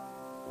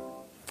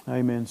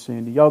Amen,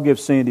 Cindy. Y'all give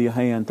Cindy a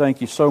hand.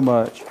 Thank you so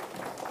much.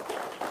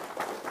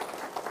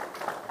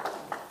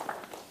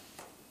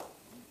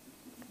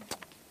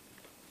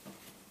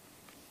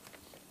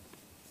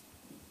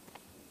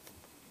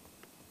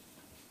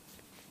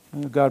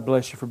 God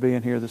bless you for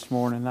being here this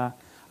morning.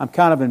 I'm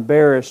kind of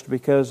embarrassed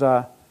because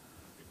let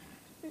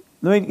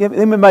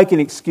me make an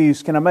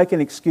excuse. Can I make an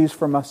excuse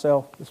for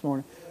myself this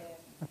morning?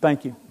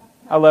 Thank you.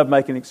 I love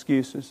making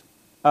excuses.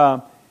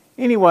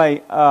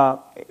 Anyway,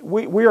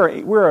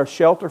 we're a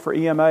shelter for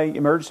EMA,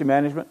 emergency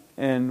management,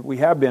 and we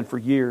have been for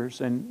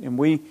years.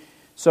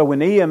 So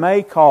when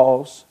EMA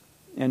calls,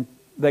 and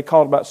they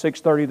called about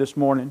 6:30 this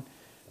morning,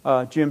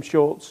 Jim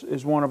Schultz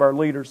is one of our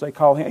leaders. They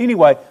call him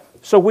anyway.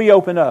 So we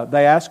open up.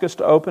 They ask us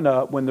to open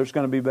up when there's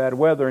going to be bad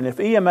weather. And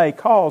if EMA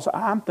calls,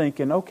 I'm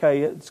thinking,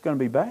 okay, it's going to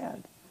be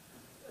bad.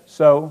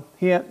 So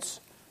hence,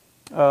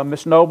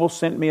 Miss Noble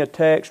sent me a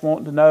text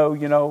wanting to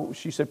know,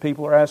 she said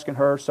people are asking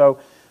her. So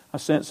I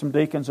sent some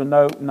deacons a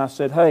note and I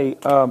said, hey,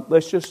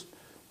 let's just,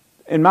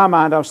 in my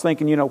mind I was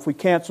thinking, if we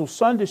cancel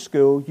Sunday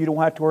school, you don't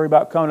have to worry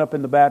about coming up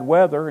in the bad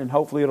weather and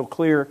hopefully it'll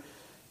clear.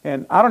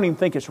 And I don't even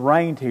think it's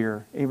rained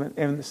here, even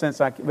in the sense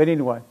but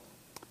anyway.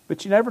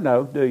 But you never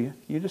know, do you?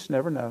 You just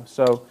never know.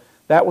 So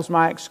that was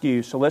my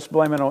excuse. So let's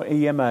blame it on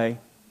EMA,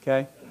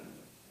 okay?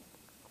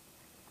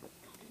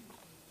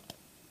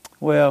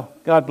 Well,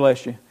 God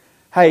bless you.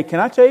 Hey,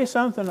 can I tell you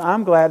something?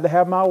 I'm glad to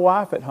have my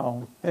wife at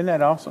home. Isn't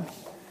that awesome?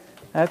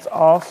 That's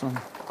awesome.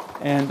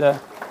 And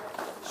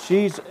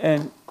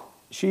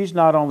she's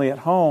not only at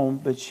home,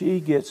 but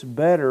she gets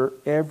better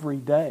every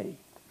day.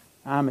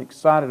 I'm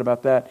excited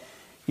about that.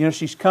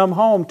 She's come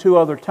home 2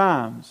 other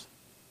times.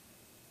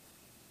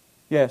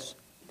 Yes.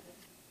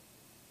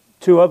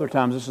 2 other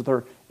times. This is the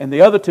third. And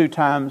the other 2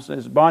 times,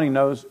 as Bonnie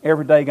knows,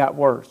 every day got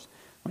worse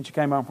when she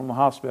came home from the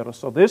hospital.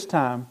 So this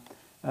time,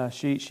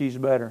 she's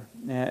better.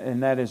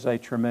 And that is a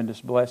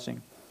tremendous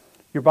blessing.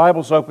 Your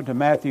Bible's open to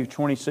Matthew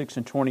 26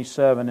 and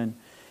 27. And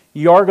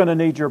you are going to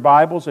need your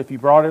Bibles if you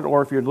brought it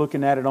or if you're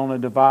looking at it on a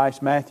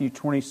device. Matthew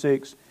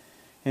 26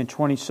 and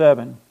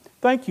 27.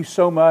 Thank you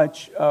so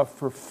much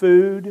for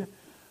food.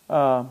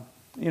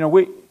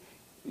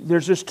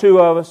 There's just 2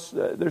 of us.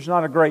 There's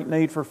not a great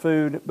need for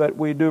food, but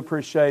we do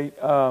appreciate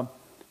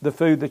the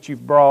food that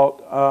you've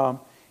brought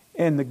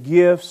and the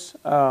gifts,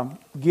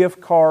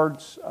 gift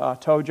cards. I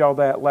told y'all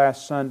that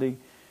last Sunday.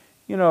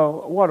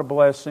 What a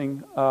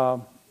blessing.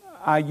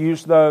 I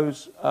used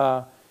those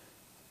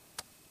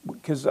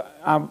because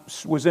I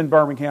was in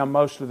Birmingham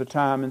most of the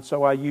time, and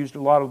so I used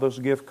a lot of those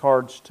gift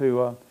cards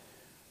to.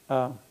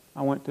 I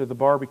went to the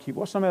barbecue.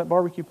 What's the name of that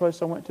barbecue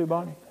place I went to,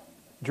 Bonnie?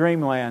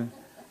 Dreamland.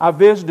 I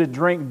visited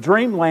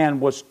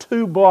Dreamland was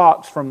 2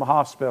 blocks from the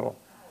hospital.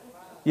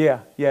 Yeah,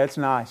 it's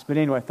nice. But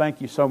anyway,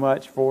 thank you so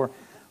much for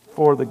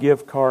the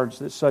gift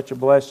cards. It's such a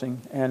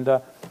blessing. And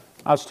I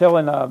was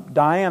telling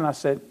Diane, I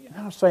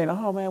was saying,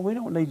 oh man, we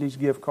don't need these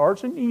gift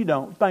cards. And you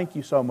don't. Thank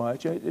you so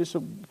much. It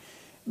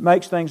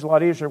makes things a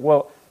lot easier.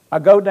 Well, I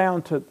go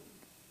down to,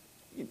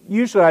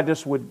 usually I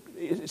just would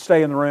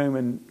stay in the room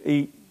and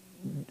eat.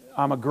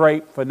 I'm a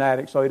grape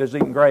fanatic, so he does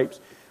eating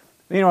grapes.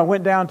 I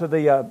went down to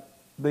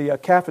the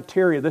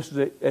cafeteria. This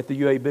is at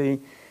the UAB,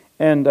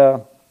 and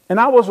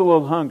I was a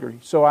little hungry,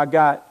 so I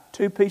got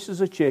 2 pieces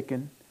of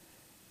chicken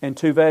and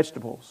 2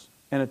 vegetables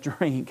and a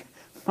drink.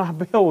 My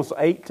bill was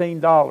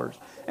 $18,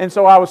 and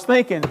so I was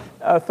thinking,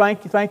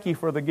 thank you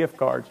for the gift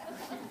cards.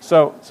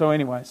 So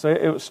anyway,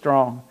 it was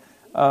strong.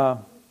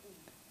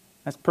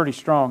 That's pretty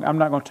strong. I'm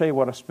not going to tell you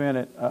what I spent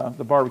at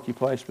the barbecue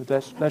place, but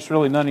that's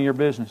really none of your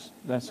business.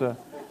 That's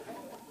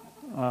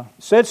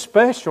said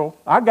special.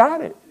 I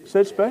got it.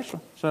 Said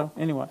special. So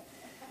anyway.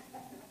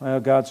 Well,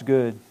 God's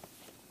good.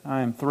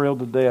 I am thrilled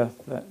to death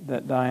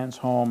that Diane's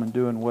home and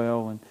doing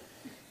well,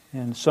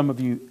 and some of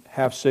you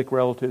have sick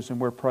relatives, and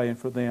we're praying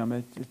for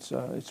them.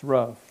 It's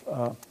rough.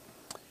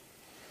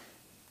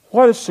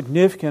 What is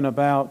significant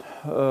about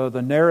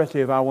the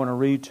narrative I want to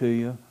read to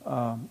you,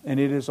 and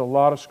it is a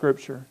lot of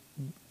Scripture,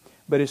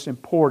 but it's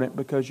important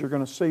because you're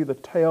going to see the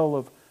tale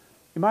of,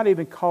 you might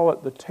even call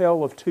it the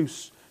tale of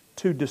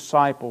two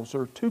disciples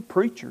or 2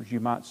 preachers, you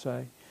might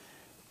say,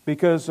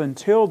 because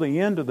until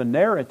the end of the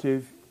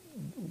narrative,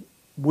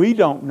 we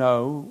don't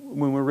know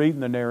when we're reading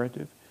the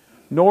narrative,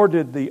 nor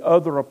did the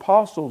other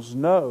apostles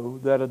know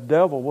that a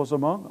devil was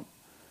among them.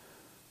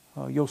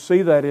 You'll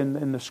see that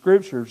in the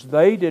Scriptures.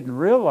 They didn't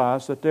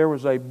realize that there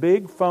was a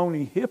big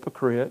phony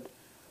hypocrite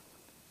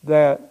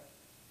that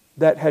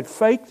had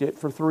faked it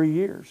for 3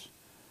 years.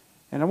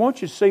 And I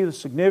want you to see the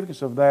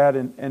significance of that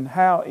and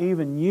how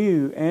even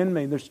you and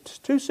me, there's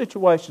 2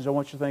 situations I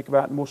want you to think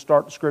about, and we'll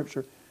start the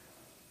Scripture.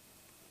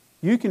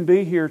 You can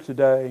be here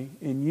today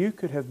and you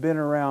could have been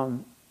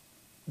around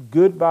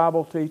good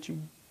Bible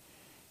teaching.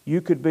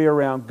 You could be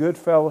around good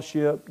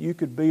fellowship. You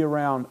could be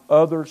around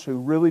others who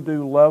really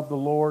do love the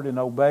Lord and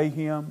obey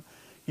Him.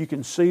 You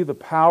can see the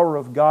power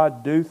of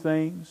God do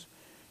things.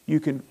 You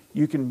can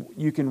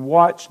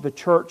watch the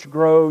church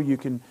grow. You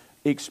can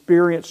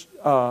experience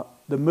the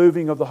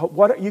moving of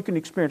the. You can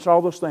experience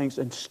all those things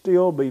and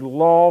still be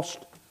lost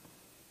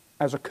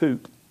as a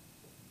coot.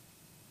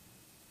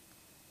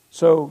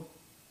 So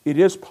it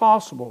is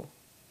possible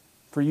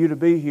for you to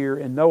be here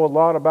and know a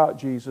lot about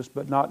Jesus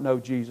but not know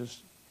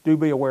Jesus. Do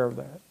be aware of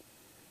that.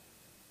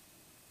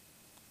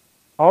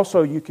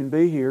 Also, you can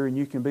be here and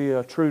you can be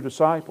a true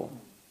disciple,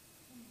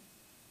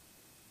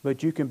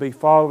 but you can be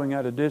following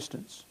at a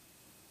distance.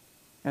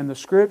 And the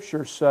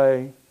Scriptures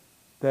say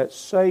that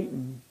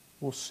Satan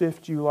will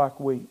sift you like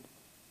wheat.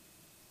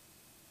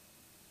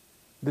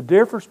 The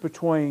difference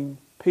between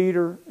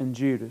Peter and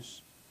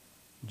Judas,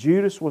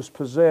 Judas was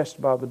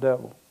possessed by the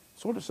devil.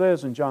 That's what it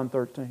says in John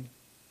 13.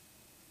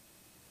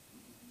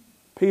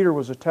 Peter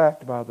was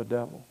attacked by the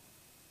devil.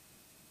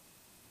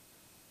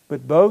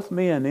 But both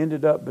men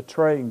ended up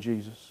betraying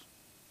Jesus.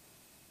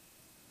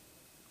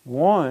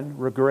 One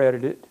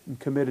regretted it and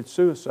committed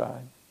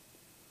suicide.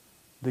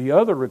 The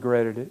other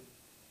regretted it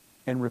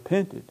and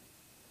repented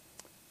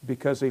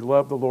because he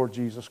loved the Lord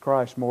Jesus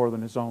Christ more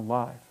than his own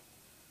life.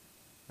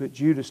 But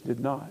Judas did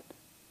not.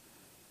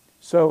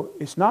 So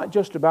it's not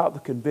just about the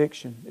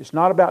conviction. It's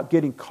not about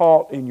getting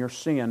caught in your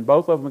sin.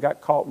 Both of them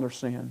got caught in their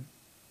sin.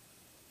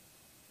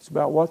 It's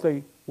about what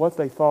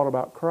they thought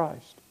about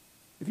Christ.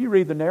 If you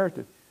read the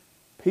narrative,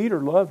 Peter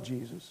loved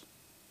Jesus.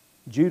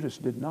 Judas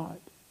did not.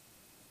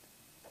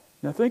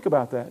 Now think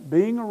about that.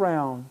 Being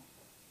around,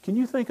 can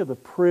you think of the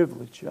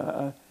privilege?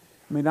 I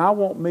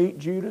won't meet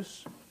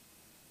Judas.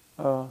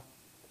 I'll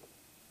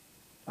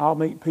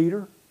meet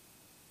Peter.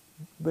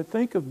 But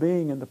think of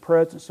being in the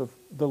presence of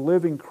the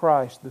living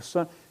Christ, the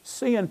Son,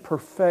 seeing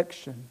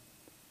perfection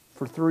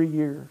for 3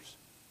 years.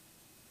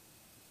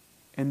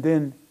 And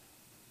then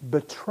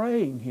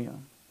betraying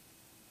Him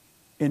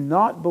and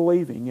not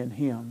believing in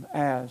Him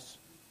as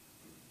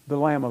the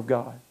Lamb of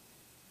God.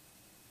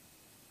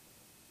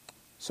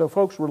 So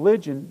folks,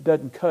 religion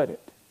doesn't cut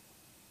it.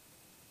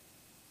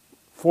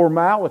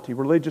 Formality,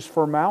 religious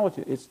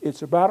formality,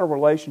 it's about a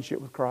relationship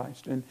with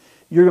Christ. And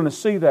you're going to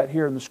see that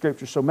here in the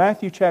Scripture. So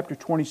Matthew chapter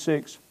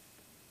 26.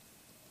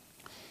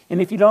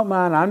 And if you don't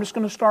mind, I'm just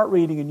going to start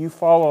reading and you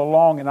follow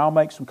along and I'll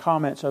make some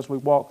comments as we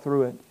walk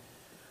through it. It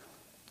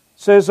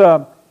says,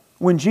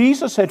 when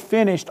Jesus had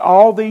finished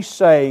all these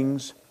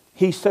sayings,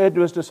 He said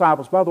to His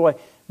disciples, by the way,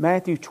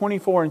 Matthew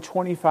 24 and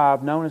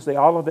 25, known as the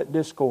Olivet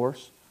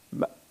Discourse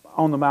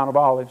on the Mount of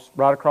Olives,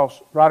 right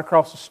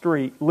across the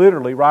street,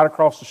 literally right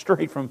across the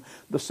street from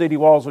the city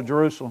walls of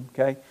Jerusalem.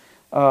 Okay,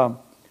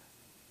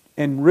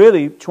 and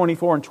really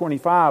 24 and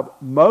 25,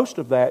 most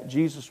of that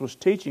Jesus was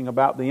teaching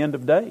about the end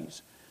of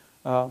days,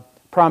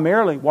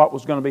 primarily what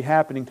was going to be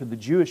happening to the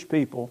Jewish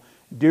people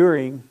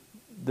during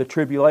the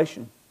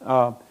tribulation.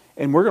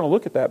 And we're going to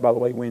look at that, by the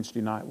way,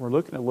 Wednesday night. We're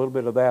looking at a little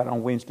bit of that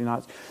on Wednesday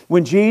nights.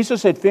 When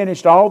Jesus had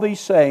finished all these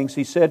sayings,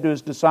 He said to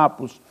His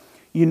disciples,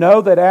 you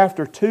know that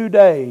after 2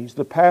 days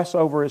the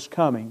Passover is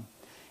coming,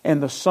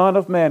 and the Son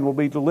of Man will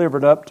be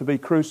delivered up to be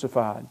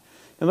crucified.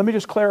 And let me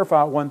just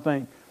clarify one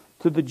thing.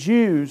 To the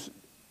Jews,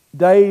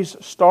 days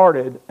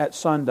started at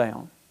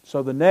sundown.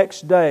 So the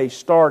next day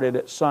started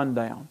at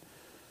sundown.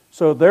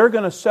 So they're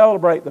going to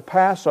celebrate the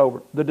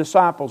Passover, the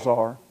disciples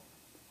are,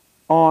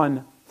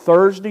 on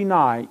Thursday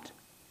night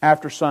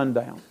after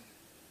sundown.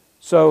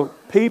 So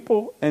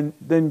people and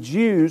then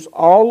Jews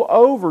all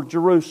over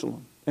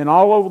Jerusalem and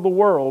all over the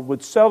world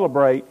would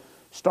celebrate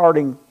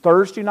starting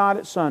Thursday night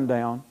at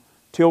sundown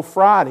till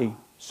Friday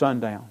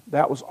sundown.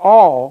 That was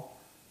all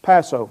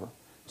Passover.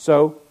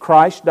 So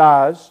Christ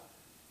dies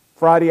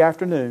Friday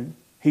afternoon.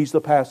 He's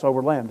the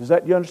Passover lamb.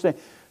 You understand?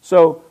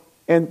 So,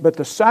 but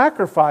the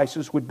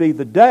sacrifices would be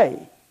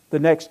the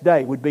next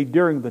day, would be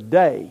during the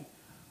day,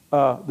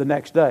 the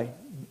next day.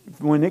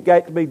 When it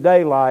got to be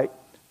daylight,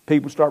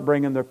 people start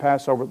bringing their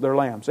Passover, their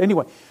lambs.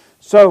 Anyway,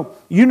 so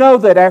you know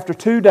that after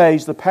 2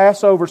 days the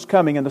Passover's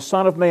coming and the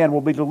Son of Man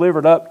will be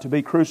delivered up to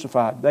be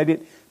crucified. They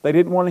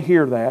didn't want to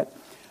hear that.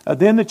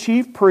 Then the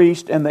chief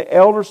priest and the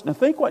elders, now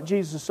think what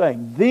Jesus is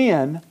saying.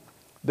 Then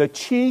the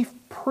chief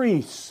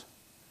priests,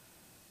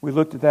 we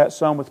looked at that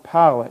some with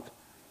Pilate,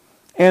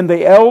 and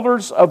the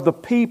elders of the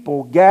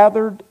people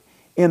gathered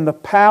in the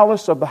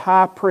palace of the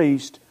high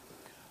priest,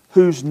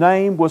 whose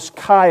name was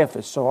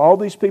Caiaphas. So all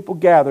these people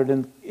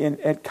gathered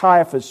at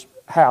Caiaphas'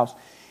 house.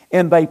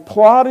 And they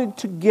plotted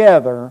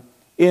together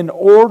in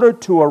order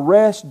to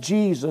arrest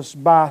Jesus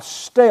by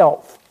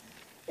stealth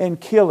and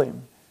kill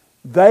Him.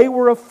 They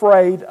were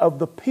afraid of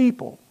the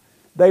people.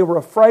 They were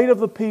afraid of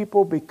the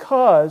people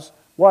because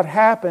what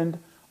happened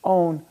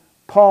on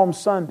Palm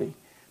Sunday.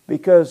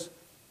 Because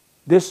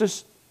this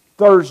is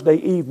Thursday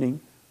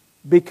evening.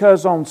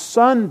 Because on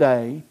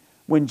Sunday,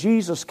 when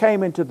Jesus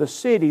came into the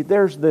city,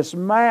 there's this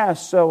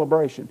mass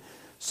celebration.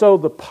 So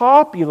the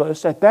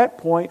populace at that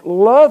point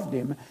loved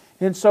Him.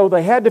 And so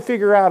they had to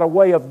figure out a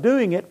way of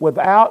doing it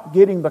without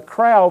getting the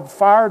crowd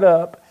fired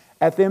up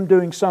at them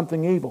doing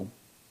something evil.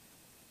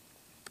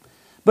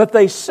 But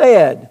they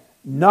said,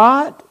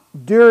 not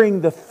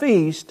during the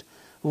feast,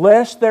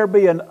 lest there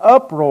be an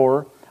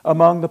uproar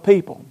among the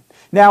people.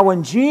 Now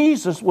when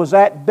Jesus was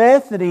at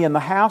Bethany in the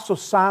house of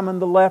Simon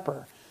the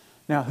leper,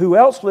 now who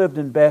else lived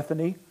in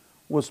Bethany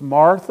was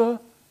Martha,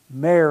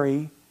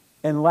 Mary,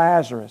 and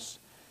Lazarus.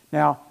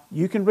 Now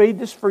you can read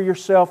this for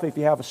yourself. If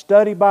you have a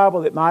study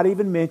Bible, it might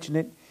even mention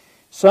it.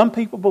 Some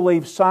people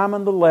believe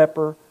Simon the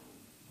leper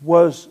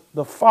was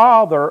the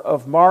father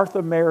of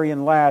Martha, Mary,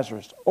 and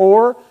Lazarus,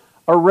 or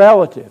a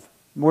relative.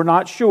 We're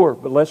not sure,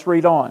 but let's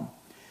read on.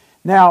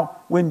 Now,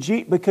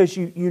 because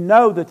you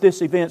know that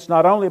this event's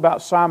not only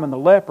about Simon the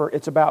leper,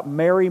 it's about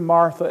Mary,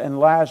 Martha, and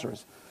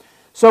Lazarus.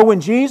 So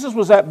when Jesus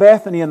was at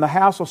Bethany in the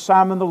house of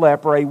Simon the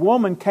leper, a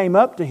woman came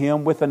up to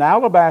him with an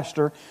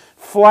alabaster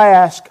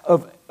flask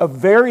of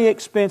very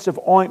expensive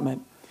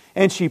ointment,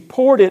 and she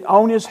poured it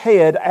on his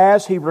head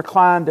as he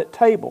reclined at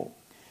table.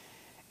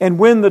 And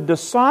when the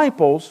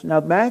disciples, now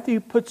Matthew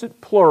puts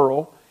it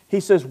plural, he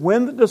says,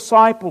 when the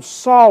disciples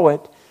saw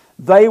it,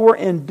 they were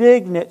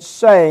indignant,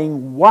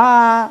 saying,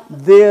 "Why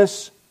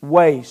this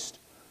waste?"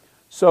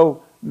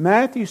 So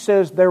Matthew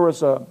says there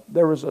was a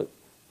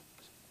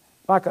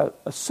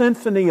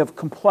symphony of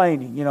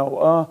complaining.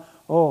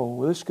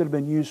 This could have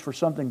been used for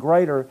something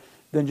greater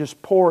than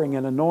just pouring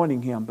and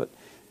anointing him. But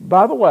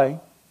by the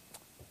way,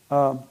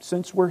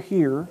 since we're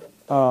here,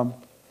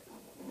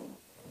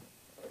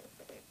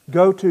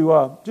 go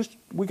to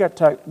we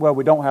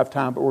don't have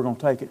time, but we're going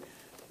to take it.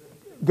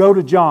 Go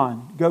to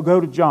John. Go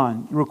to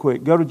John real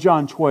quick. Go to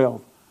John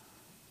 12.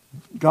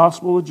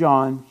 Gospel of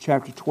John,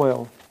 chapter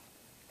 12.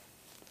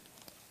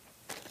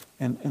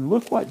 And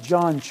look what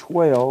John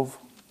 12,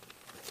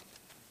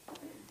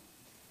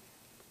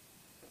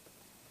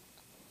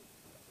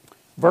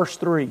 verse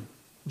 3.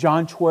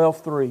 John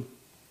 12, 3.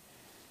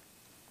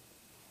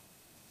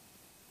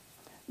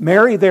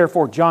 Mary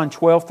therefore, John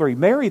 12, 3.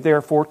 Mary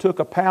therefore took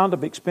a pound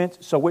of expense.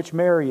 So which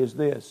Mary is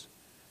this?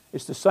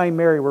 It's the same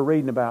Mary we're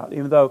reading about,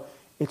 even though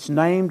it's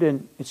named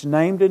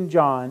in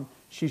John.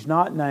 She's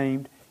not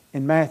named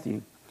in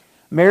Matthew.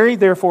 Mary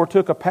therefore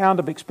took a pound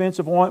of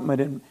expensive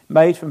ointment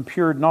made from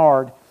pure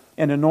nard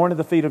and anointed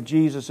the feet of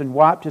Jesus and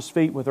wiped his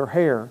feet with her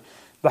hair.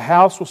 The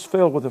house was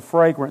filled with the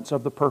fragrance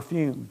of the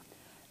perfume.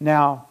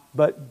 Now,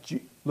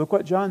 look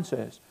what John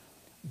says.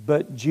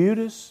 But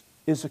Judas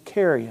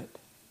Iscariot,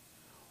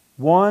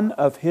 one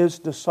of his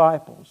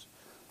disciples.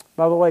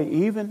 By the way,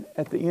 even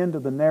at the end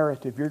of the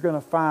narrative, you're going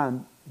to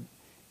find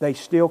they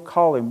still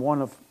call him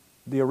one of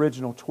the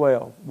original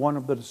 12, one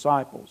of the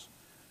disciples.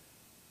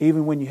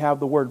 Even when you have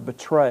the word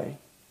betray,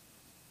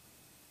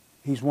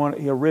 he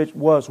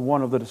was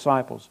one of the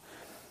disciples.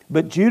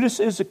 But Judas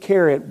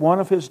Iscariot, one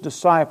of his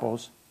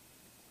disciples,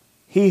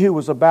 he who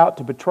was about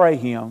to betray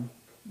him,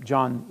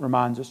 John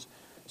reminds us,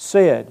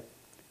 said,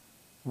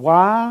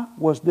 "Why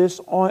was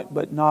this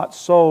ointment not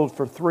sold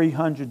for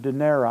 300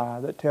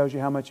 denarii?" That tells you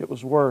how much it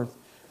was worth,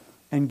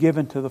 "and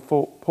given to the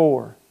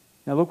poor."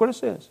 Now look what it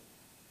says.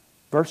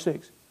 Verse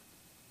 6.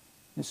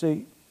 You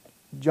see,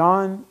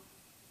 John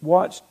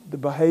watched the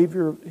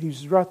behavior.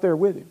 He's right there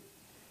with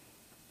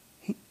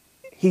him.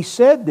 He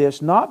said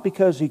this not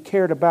because he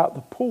cared about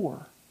the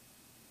poor,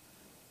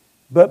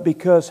 but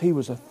because he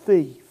was a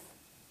thief.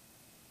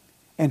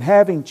 And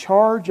having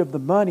charge of the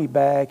money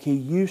bag, he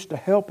used to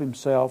help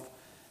himself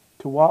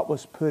to what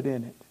was put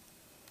in it.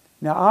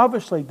 Now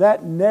obviously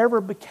that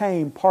never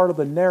became part of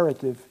the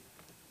narrative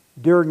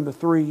during the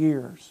 3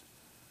 years.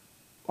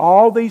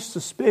 All these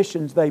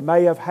suspicions they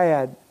may have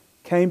had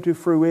came to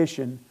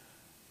fruition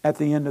at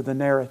the end of the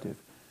narrative.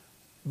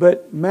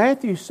 But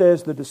Matthew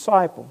says the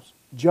disciples.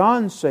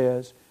 John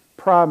says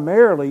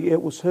primarily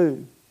it was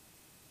who?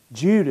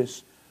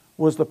 Judas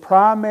was the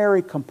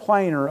primary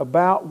complainer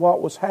about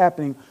what was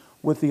happening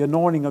with the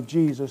anointing of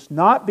Jesus,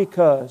 not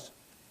because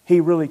he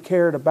really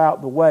cared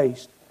about the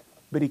waste,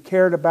 but he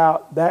cared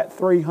about that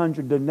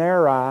 300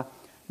 denarii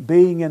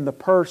being in the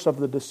purse of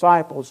the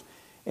disciples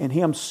and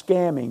him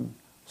scamming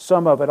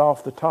some of it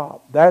off the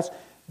top.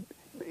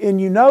 And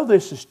you know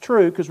this is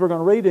true because we're going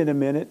to read it in a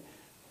minute.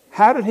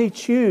 How did he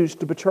choose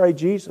to betray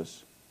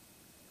Jesus?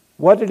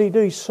 What did he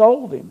do? He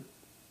sold him.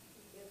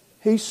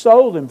 He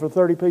sold him for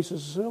 30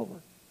 pieces of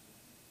silver.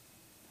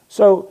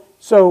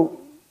 So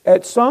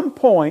at some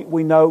point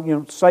we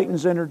know,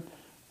 Satan's entered.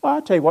 Well,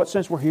 I'll tell you what,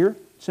 since we're here,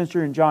 since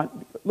you're in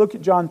John, look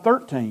at John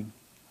 13.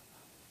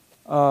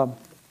 Look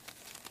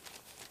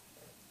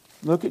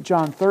at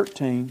John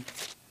 13.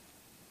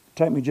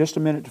 Take me just a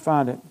minute to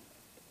find it.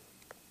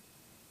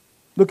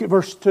 Look at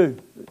verse 2.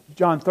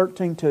 John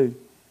 13, 2.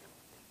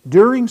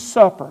 During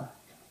supper,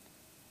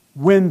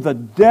 when the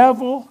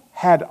devil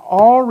had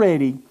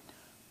already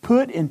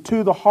put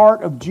into the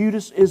heart of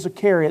Judas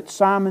Iscariot,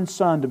 Simon's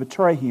son, to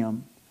betray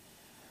him,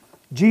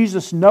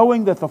 Jesus,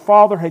 knowing that the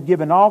Father had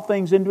given all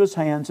things into his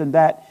hands and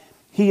that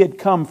he had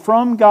come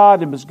from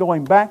God and was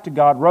going back to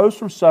God, rose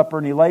from supper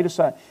and he laid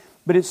aside.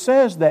 But it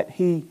says that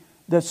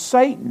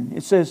Satan,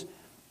 it says,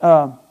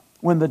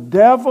 when the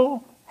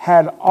devil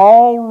had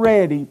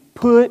already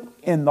put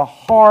in the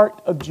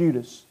heart of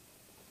Judas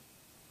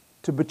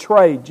to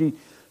betray Jesus.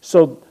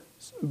 So,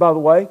 by the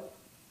way,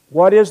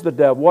 what is the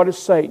devil? What is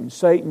Satan?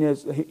 Satan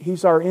is,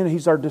 he's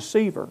our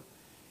deceiver.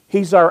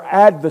 He's our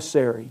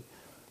adversary.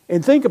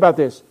 And think about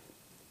this.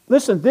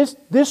 Listen,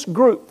 this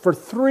group for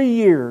 3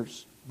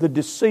 years, the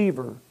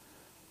deceiver,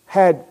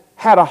 had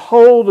a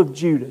hold of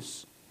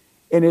Judas.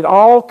 And it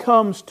all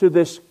comes to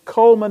this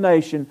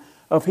culmination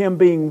of Him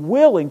being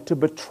willing to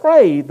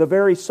betray the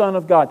very Son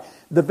of God,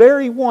 the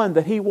very one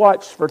that He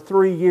watched for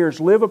 3 years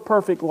live a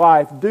perfect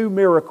life, do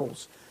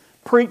miracles,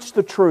 preach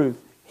the truth.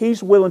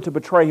 He's willing to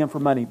betray Him for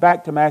money.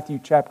 Back to Matthew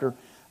chapter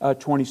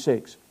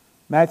 26.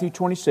 Matthew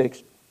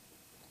 26.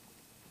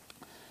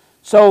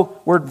 So,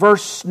 where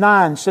verse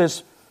 9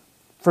 says,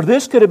 "For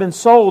this could have been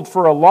sold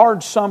for a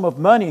large sum of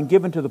money and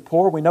given to the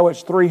poor." We know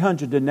it's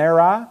 300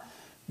 denarii,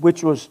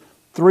 which was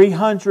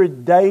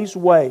 300 days'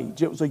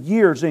 wage. It was a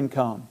year's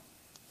income.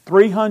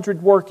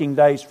 300 working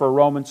days for a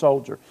Roman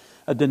soldier.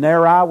 A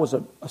denarii was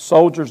a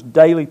soldier's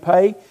daily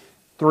pay.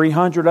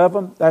 300 of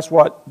them, that's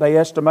what they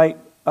estimate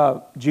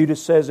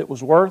Judas says it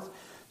was worth.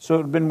 So it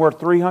would have been worth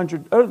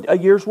 300, a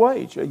year's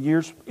wage, a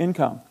year's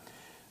income.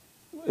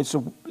 It's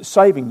a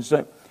savings.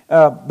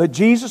 But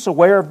Jesus,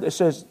 aware of this,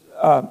 says,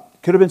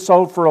 could have been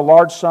sold for a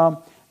large sum.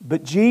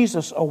 But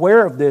Jesus,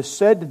 aware of this,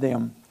 said to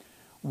them,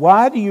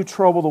 "Why do you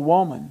trouble the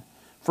woman?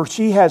 For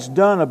she has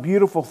done a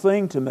beautiful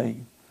thing to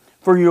me.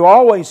 For you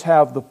always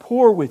have the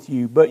poor with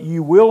you, but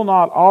you will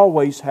not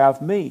always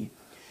have me.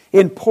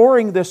 In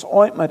pouring this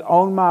ointment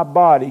on my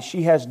body,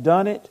 she has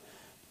done it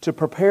to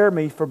prepare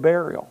me for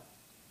burial.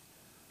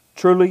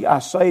 Truly I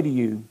say to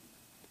you,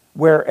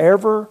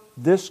 wherever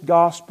this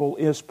gospel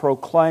is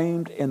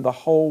proclaimed in the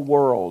whole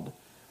world,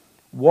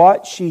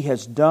 what she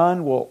has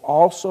done will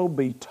also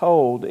be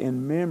told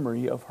in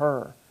memory of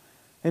her."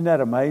 Isn't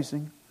that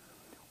amazing?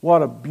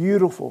 What a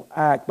beautiful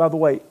act. By the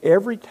way,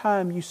 every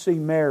time you see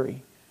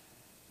Mary,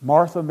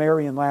 Martha,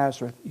 Mary, and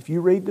Lazarus, if you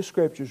read the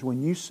Scriptures,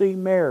 when you see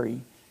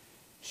Mary,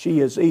 she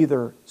is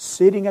either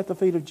sitting at the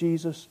feet of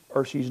Jesus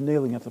or she's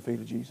kneeling at the feet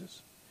of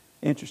Jesus.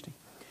 Interesting.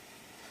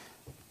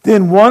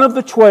 Then one of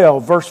the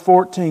 12, verse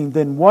 14,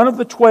 then one of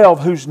the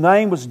 12, whose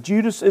name was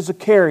Judas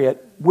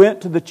Iscariot,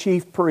 went to the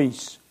chief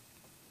priests.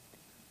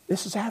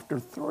 This is after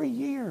 3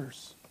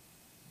 years.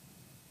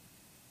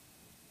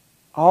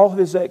 All of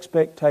his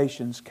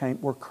expectations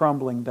were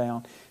crumbling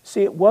down.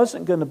 See, it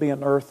wasn't going to be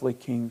an earthly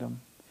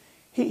kingdom.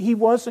 He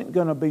wasn't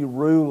going to be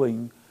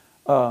ruling.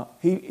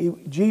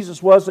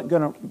 Jesus wasn't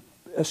going to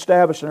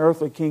establish an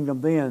earthly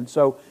kingdom then.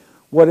 So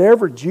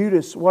whatever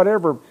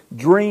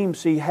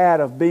dreams he had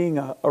of being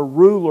a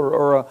ruler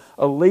or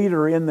a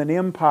leader in an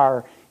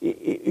empire,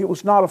 it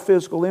was not a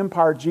physical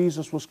empire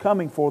Jesus was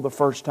coming for the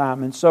first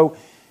time. And so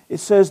it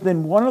says,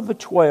 then one of the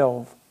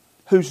 12,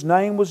 whose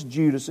name was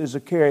Judas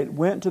Iscariot,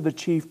 went to the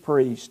chief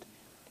priest,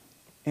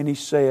 and he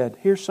said,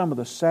 here's some of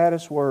the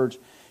saddest words.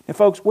 And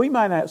folks, we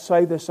might not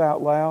say this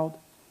out loud,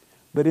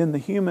 but in the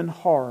human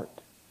heart,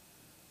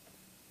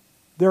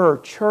 there are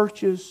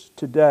churches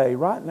today,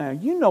 right now,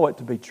 you know it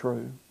to be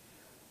true.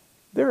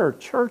 There are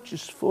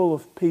churches full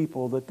of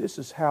people that this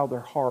is how their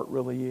heart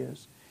really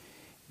is.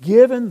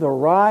 Given the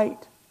right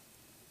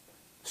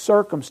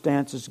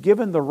circumstances,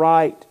 given the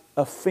right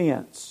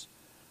offense,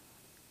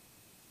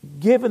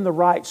 given the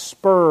right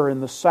spur in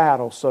the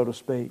saddle, so to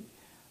speak,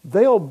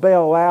 they'll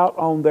bail out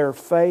on their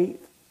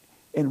faith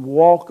and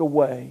walk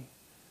away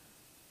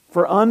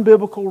for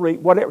unbiblical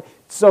reasons, whatever.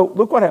 So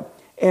look what happened.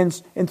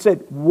 And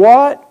said,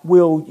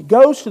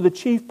 goes to the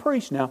chief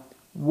priest now,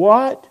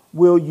 what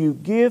will you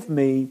give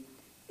me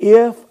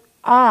if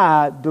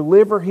I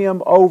deliver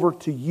him over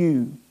to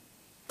you?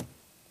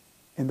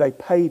 And they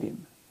paid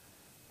him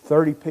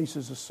 30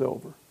 pieces of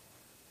silver.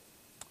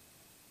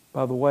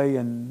 By the way,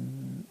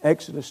 in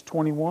Exodus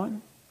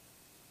 21,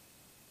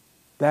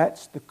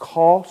 that's the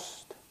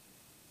cost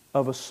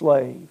of a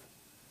slave.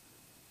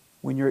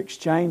 When your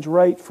exchange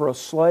rate for a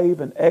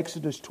slave in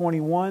Exodus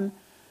 21,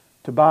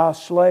 to buy a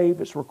slave,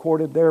 it's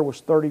recorded there, was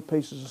 30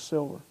 pieces of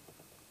silver.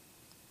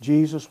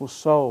 Jesus was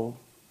sold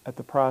at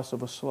the price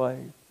of a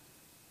slave.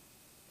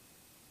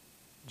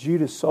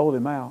 Judas sold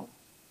him out,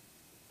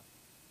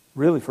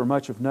 really for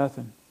much of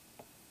nothing.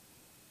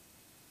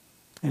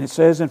 And it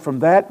says, and from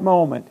that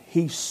moment,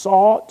 he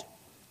sought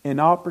an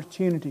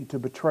opportunity to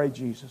betray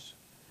Jesus.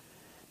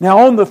 Now,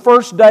 on the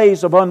first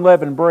days of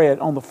unleavened bread,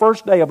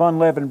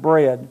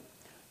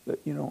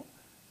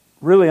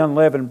 really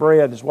unleavened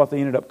bread is what they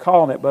ended up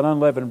calling it, but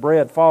unleavened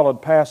bread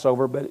followed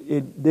Passover, but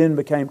it then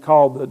became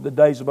called the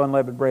days of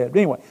unleavened bread. But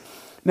anyway,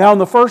 now on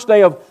the first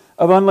day of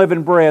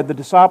unleavened bread, the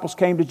disciples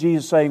came to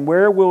Jesus saying,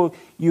 where will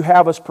you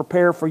have us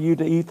prepare for you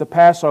to eat the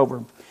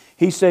Passover?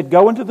 He said,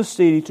 go into the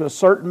city to a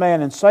certain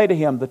man and say to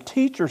him, the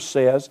teacher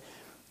says,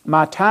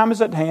 my time is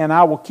at hand,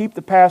 I will keep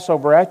the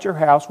Passover at your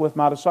house with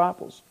my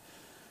disciples.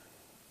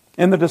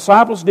 And the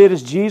disciples did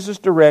as Jesus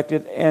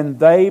directed, and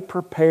they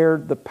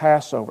prepared the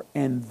Passover.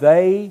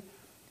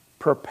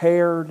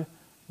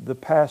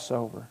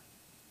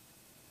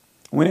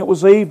 When it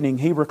was evening,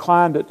 he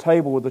reclined at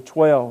table with the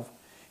 12.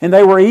 And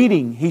they were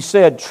eating. He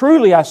said,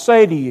 truly I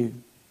say to you,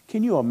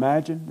 can you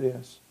imagine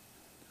this?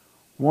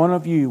 One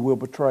of you will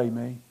betray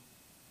me.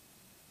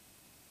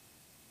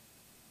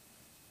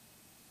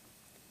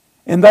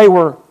 And they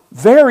were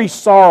very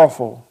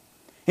sorrowful.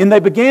 And they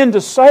began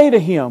to say to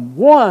him,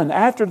 one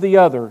after the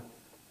other,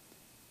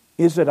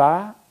 is it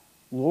I,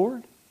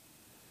 Lord?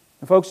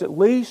 And folks, at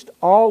least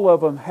all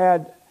of them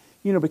had,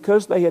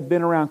 because they had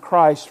been around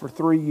Christ for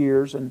 3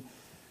 years and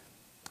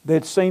they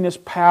had seen His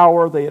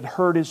power, they had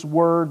heard His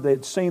Word, they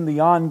had seen the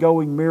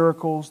ongoing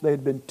miracles, they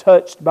had been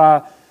touched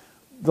by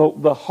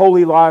the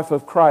holy life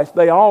of Christ,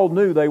 they all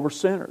knew they were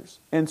sinners.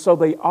 And so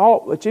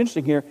it's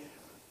interesting here,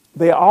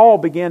 they all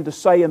began to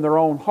say in their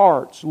own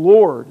hearts,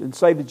 Lord, and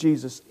say to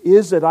Jesus,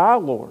 is it I,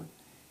 Lord?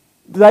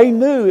 They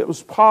knew it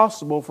was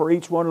possible for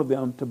each one of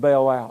them to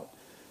bail out.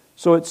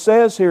 So it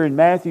says here in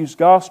Matthew's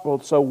Gospel,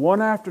 so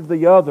one after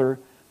the other,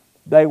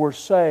 they were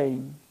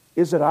saying,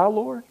 is it I,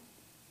 Lord?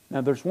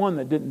 Now there's one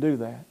that didn't do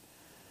that.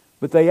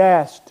 But they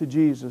asked to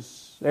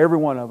Jesus, every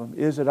one of them,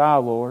 is it I,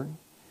 Lord?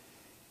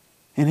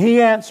 And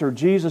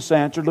Jesus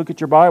answered, look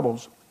at your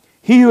Bibles.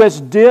 He who has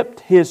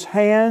dipped his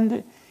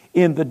hand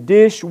in the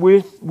dish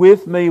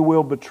with me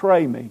will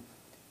betray me.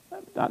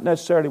 Not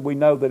necessarily we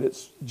know that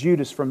it's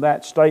Judas from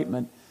that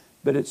statement,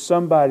 but it's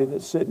somebody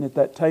that's sitting at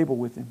that table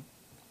with him.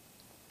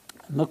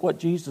 And look what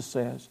Jesus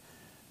says.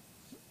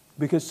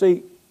 Because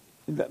see,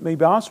 let me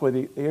be honest with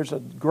you, here's a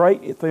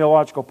great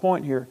theological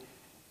point here.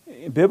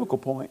 A biblical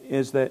point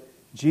is that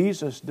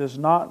Jesus does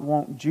not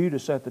want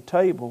Judas at the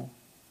table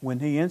when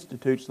He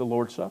institutes the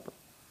Lord's Supper.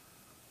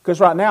 Because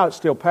right now it's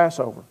still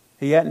Passover.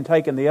 He hadn't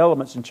taken the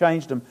elements and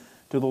changed them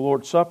to the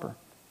Lord's Supper.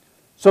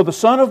 So the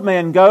Son of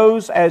Man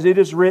goes as it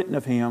is written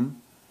of Him,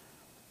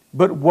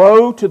 but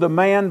woe to the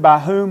man by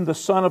whom the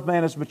Son of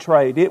Man is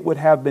betrayed. It would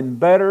have been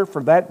better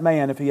for that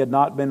man if he had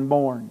not been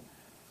born.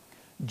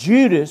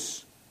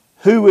 Judas,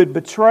 who would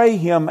betray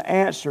Him,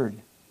 answered.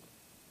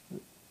 Do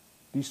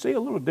you see a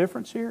little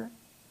difference here?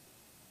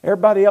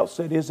 Everybody else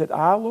said, is it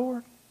I,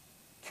 Lord?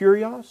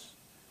 Curious.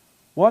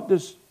 What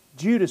does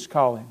Judas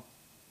call Him?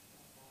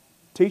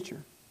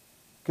 Teacher.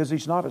 Because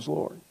He's not His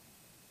Lord.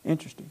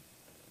 Interesting.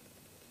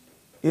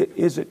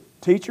 Is it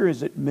teacher?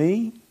 Is it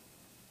me?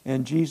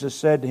 And Jesus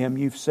said to him,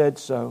 you've said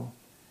so.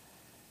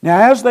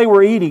 Now as they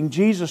were eating,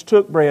 Jesus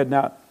took bread.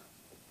 Now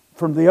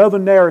from the other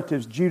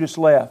narratives, Judas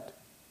left.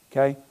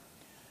 Okay.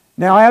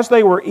 Now as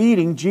they were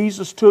eating,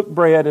 Jesus took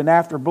bread and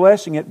after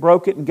blessing it,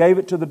 broke it and gave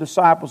it to the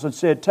disciples and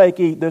said, take,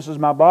 eat, this is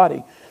my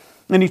body.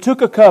 And He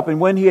took a cup and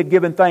when He had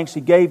given thanks,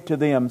 He gave to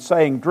them,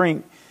 saying,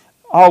 drink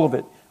all of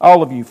it,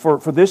 all of you, for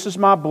this is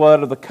my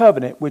blood of the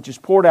covenant, which is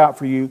poured out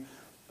for you,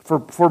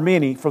 for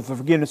many, for the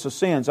forgiveness of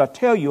sins. I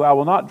tell you, I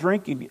will not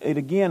drink it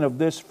again of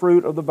this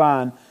fruit of the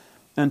vine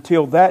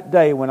until that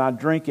day when I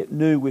drink it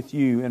new with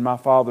you in my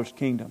Father's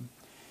kingdom.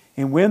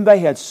 And when they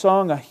had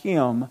sung a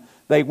hymn,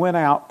 they went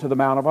out to the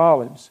Mount of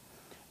Olives.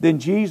 Then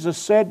Jesus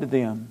said to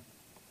them,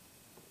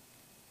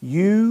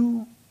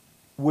 you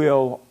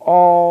will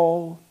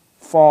all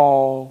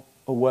fall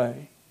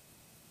away.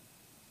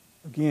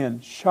 Again,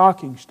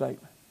 shocking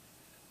statement.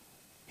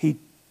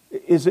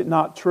 Is it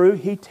not true?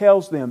 He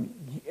tells them,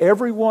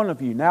 every one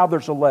of you, now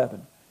there's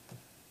 11,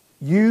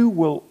 you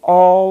will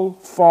all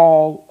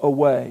fall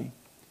away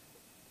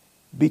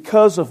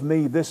because of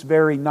me this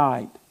very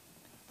night.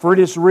 For it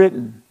is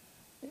written,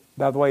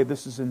 by the way,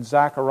 this is in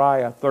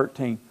Zechariah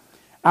 13,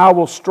 I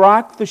will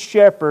strike the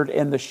shepherd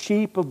and the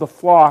sheep of the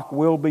flock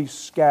will be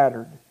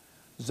scattered.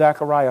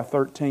 Zechariah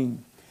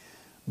 13.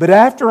 But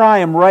after I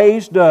am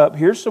raised up,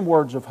 here's some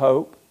words of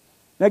hope.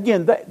 Now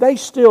again, they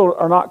still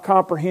are not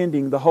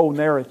comprehending the whole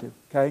narrative,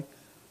 okay?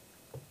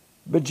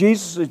 But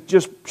Jesus is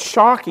just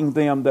shocking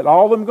them that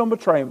all of them are going to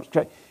betray Him.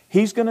 Okay?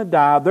 He's going to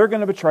die, they're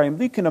going to betray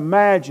Him. You can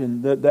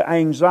imagine the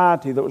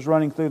anxiety that was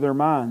running through their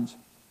minds.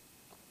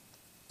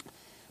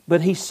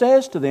 But He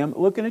says to them,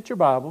 looking at your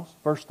Bibles,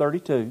 verse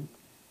 32,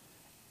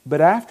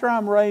 but after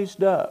I'm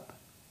raised up,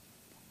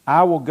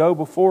 I will go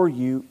before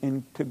you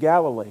into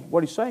Galilee.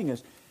 What He's saying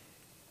is,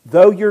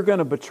 though you're going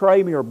to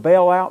betray me or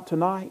bail out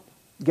tonight,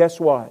 guess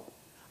what?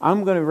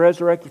 I'm going to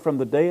resurrect you from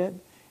the dead,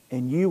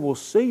 and you will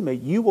see me.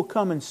 You will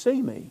come and see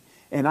me,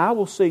 and I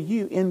will see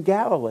you in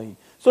Galilee.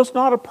 So it's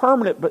not a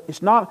permanent, but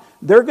it's not,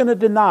 they're going to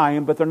deny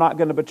Him, but they're not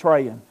going to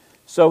betray Him.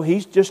 So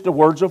He's just the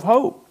words of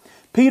hope.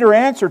 Peter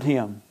answered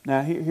Him.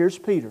 Now here's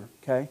Peter,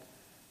 okay?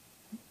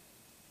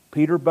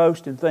 Peter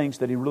boasts in things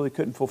that he really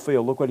couldn't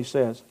fulfill. Look what he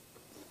says.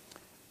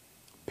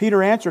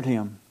 Peter answered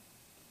Him,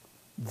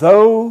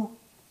 though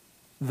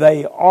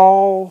they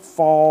all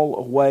fall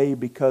away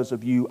because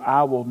of you,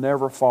 I will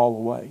never fall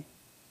away.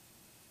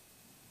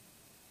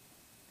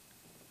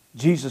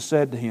 Jesus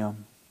said to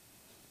him,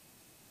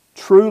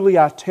 truly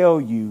I tell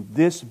you,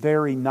 this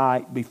very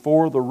night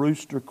before the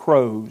rooster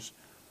crows,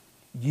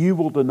 you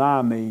will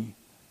deny me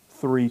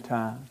 3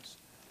 times.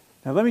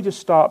 Now let me just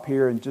stop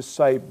here and just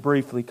say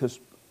briefly, because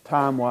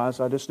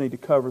time-wise I just need to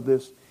cover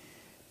this.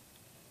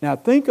 Now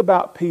think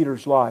about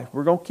Peter's life.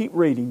 We're going to keep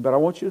reading, but I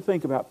want you to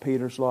think about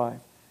Peter's life.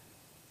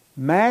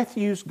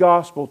 Matthew's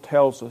Gospel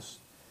tells us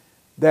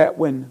that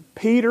when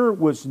Peter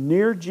was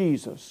near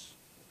Jesus,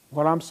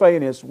 what I'm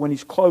saying is when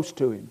he's close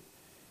to Him,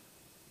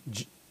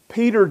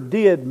 Peter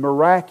did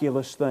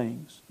miraculous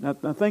things. Now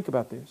think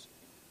about this.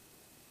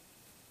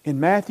 In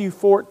Matthew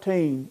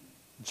 14,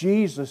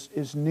 Jesus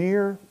is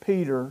near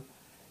Peter.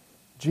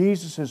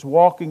 Jesus is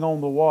walking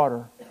on the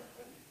water.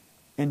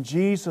 And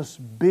Jesus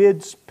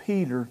bids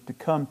Peter to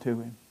come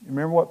to Him.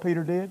 Remember what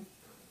Peter did?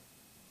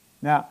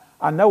 Now,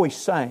 I know he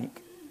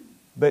sank,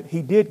 but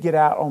he did get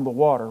out on the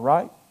water,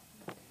 right?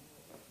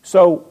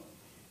 So,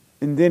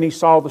 and then he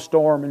saw the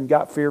storm and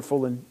got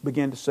fearful and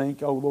began to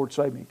sink. Oh, Lord,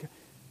 save me.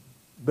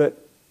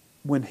 But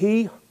when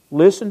he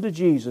listened to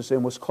Jesus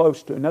and was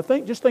close to him, now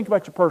just think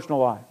about your personal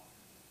life.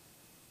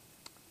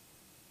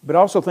 But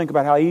also think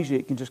about how easy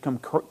it can just come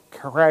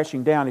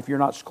crashing down if you're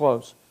not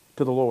close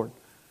to the Lord.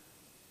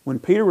 When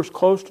Peter was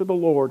close to the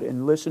Lord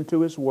and listened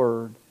to His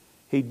Word,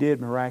 he did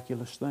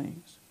miraculous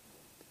things.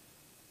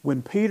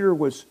 When Peter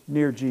was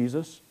near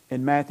Jesus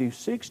in Matthew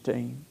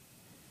 16,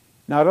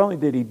 not only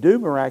did he do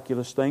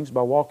miraculous things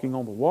by walking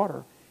on the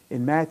water,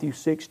 in Matthew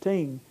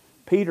 16,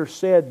 Peter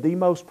said the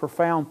most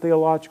profound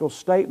theological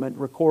statement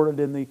recorded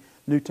in the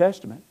New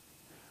Testament.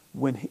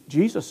 When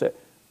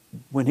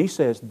he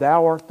says,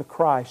 "Thou art the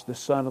Christ, the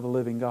Son of the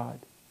living God."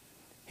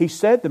 He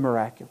said the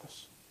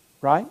miraculous,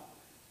 right?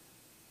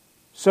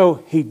 So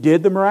he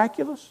did the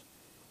miraculous.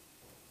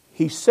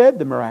 He said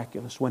the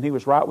miraculous when he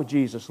was right with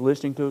Jesus,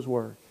 listening to His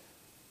Word.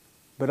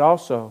 But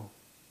also,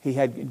 he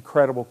had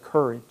incredible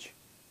courage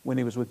when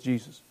he was with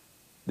Jesus.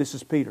 This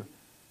is Peter.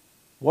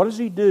 What does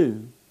he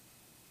do?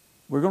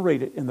 We're going to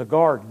read it in the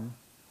garden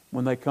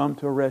when they come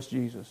to arrest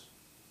Jesus.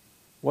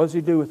 What does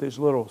he do with his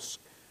little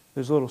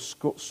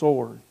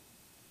sword?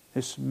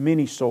 His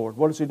mini sword.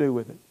 What does he do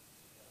with it?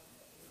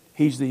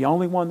 He's the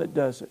only one that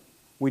does it.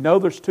 We know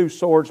there's two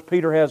swords.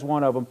 Peter has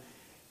one of them.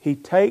 He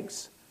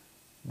takes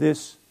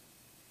this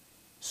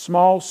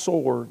small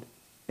sword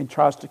and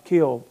tries to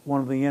kill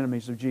one of the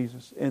enemies of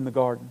Jesus in the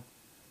garden.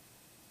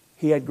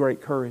 He had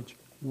great courage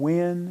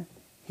when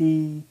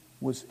he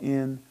was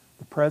in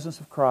the presence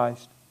of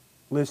Christ,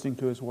 listening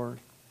to His Word.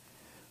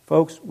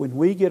 Folks, when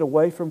we get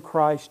away from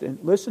Christ, and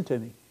listen to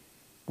me,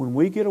 when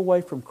we get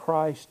away from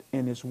Christ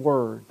and His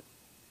Word,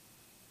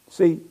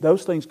 see,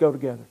 those things go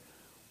together.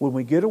 When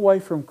we get away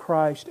from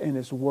Christ and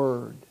His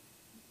Word,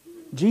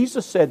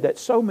 Jesus said that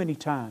so many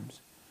times.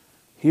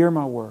 Hear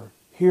my word,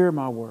 hear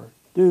my word,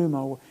 do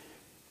my word.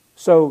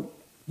 So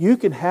you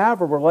can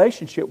have a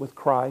relationship with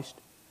Christ,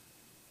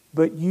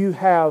 but you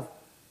have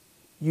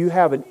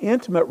an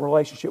intimate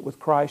relationship with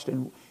Christ,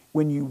 and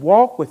when you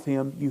walk with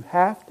Him, you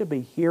have to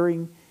be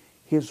hearing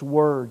His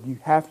Word. You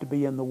have to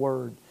be in the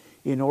Word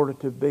in order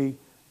to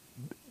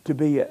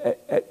be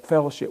at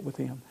fellowship with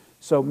Him.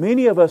 So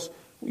many of us,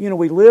 we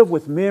live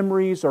with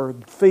memories or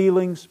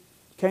feelings.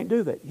 You can't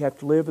do that. You have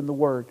to live in the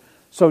Word.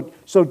 So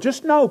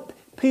just know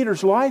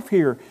Peter's life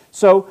here.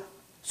 So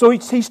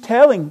he's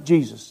telling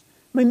Jesus.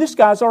 I mean, this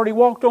guy's already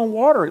walked on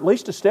water at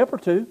least a step or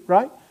two,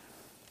 right?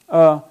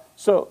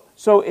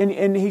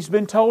 And he's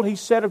been told he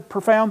said a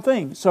profound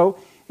thing. So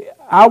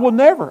I'll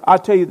never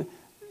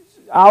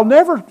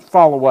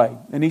fall away.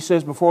 And he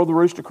says, before the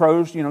rooster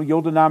crows,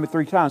 you'll deny me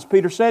 3 times.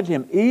 Peter said to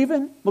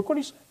him, look what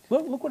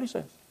he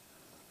says.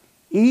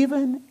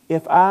 Even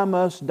if I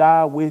must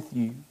die with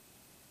you,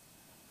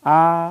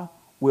 I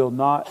will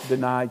not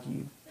deny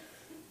you.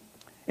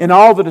 And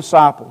all the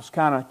disciples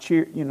kind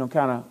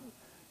of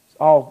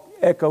all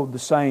echoed the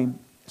same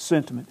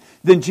sentiment.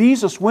 Then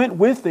Jesus went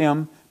with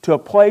them to a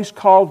place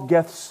called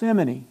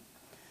Gethsemane.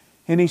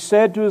 And He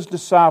said to His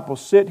disciples,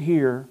 "Sit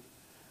here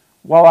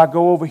while I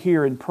go over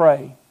here and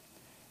pray."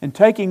 And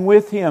taking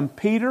with Him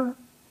Peter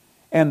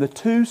and the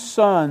 2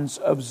 sons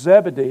of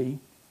Zebedee,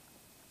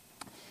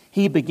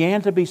 He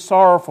began to be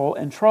sorrowful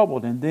and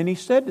troubled. And then He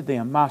said to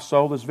them, "My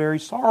soul is very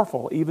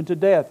sorrowful, even to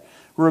death.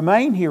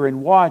 Remain here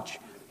and watch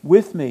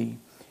with me."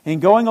 And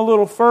going a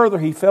little further,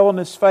 He fell on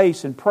His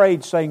face and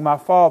prayed, saying, "My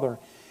Father,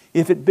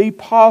 if it be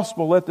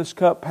possible, let this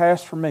cup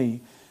pass from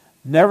me.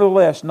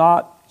 Nevertheless,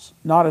 not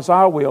as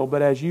I will,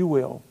 but as you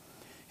will."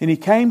 And He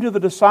came to the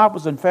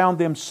disciples and found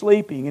them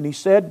sleeping. And He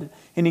said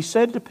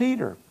to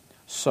Peter,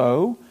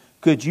 "So,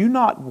 could you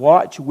not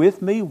watch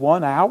with me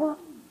 1 hour?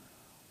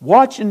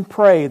 Watch and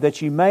pray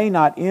that you may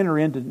not enter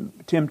into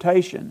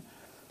temptation.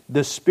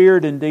 The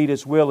spirit indeed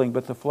is willing,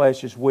 but the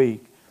flesh is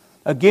weak."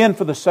 Again,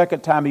 for the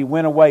second time, He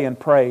went away and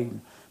prayed,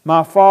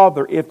 "My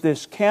Father, if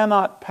this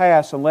cannot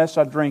pass unless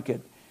I drink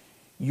it,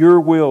 your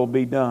will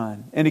be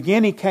done." And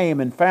again He came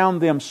and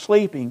found them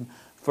sleeping,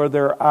 for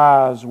their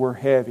eyes were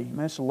heavy.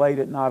 It's late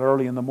at night,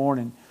 early in the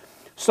morning.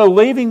 So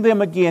leaving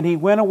them again, He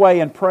went away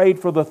and prayed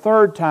for the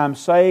 3rd time,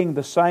 saying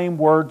the same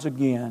words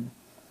again.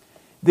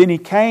 Then He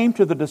came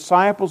to the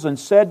disciples and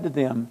said to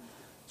them,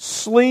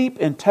 "Sleep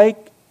and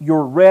take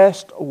your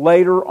rest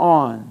later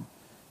on.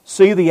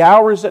 See, the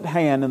hour is at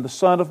hand, and the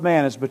Son of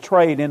Man is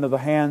betrayed into the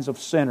hands of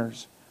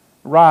sinners.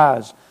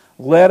 Rise,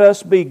 let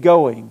us be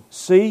going.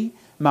 See,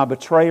 my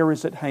betrayer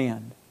is at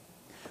hand."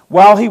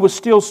 While He was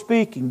still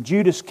speaking,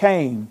 Judas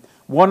came,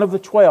 one of the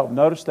 12.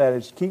 Notice that,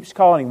 it keeps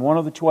calling him one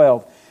of the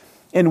 12.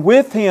 And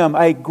with him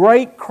a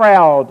great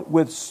crowd,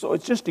 it's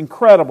just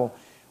incredible,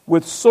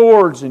 with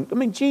swords.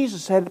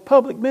 Jesus had a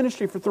public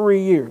ministry for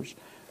 3 years.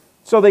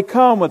 So they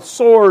come with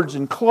swords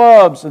and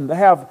clubs, and they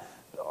have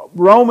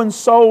Roman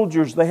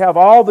soldiers. They have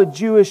all the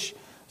Jewish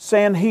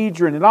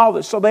Sanhedrin and all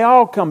this. So they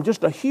all come,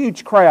 just a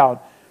huge crowd.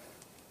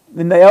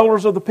 And the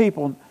elders of the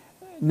people.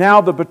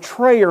 Now the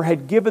betrayer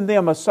had given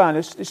them a sign.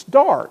 It's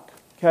dark,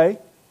 okay?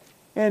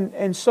 And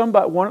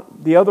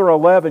the other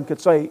 11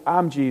 could say,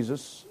 I'm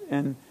Jesus,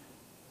 and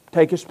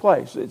take His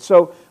place.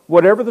 So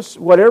whatever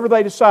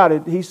they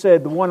decided, He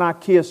said, the one I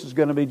kiss is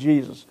going to be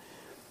Jesus.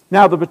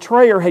 Now the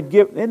betrayer had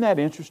given... Isn't that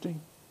interesting?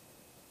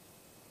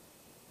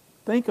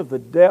 Think of the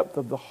depth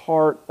of the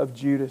heart of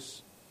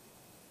Judas.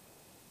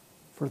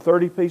 For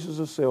 30 pieces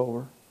of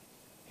silver,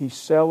 he's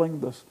selling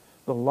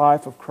the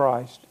life of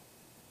Christ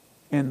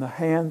in the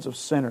hands of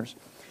sinners.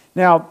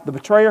 Now, the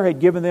betrayer had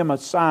given them a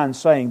sign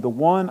saying, the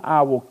one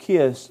I will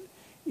kiss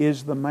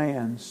is the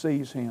man,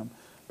 seize him.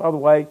 By the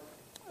way,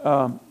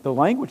 the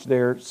language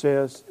there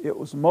says it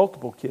was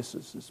multiple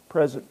kisses. It's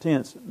present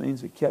tense. It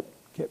means he kept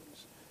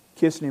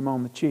kissing him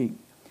on the cheek.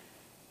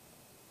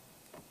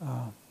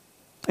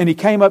 And he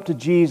came up to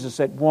Jesus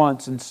at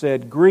once and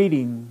said,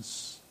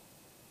 Greetings,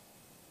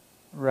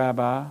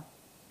 Rabbi.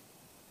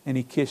 And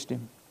he kissed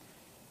him.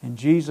 And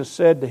Jesus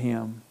said to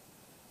him,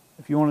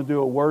 if you want to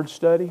do a word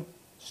study,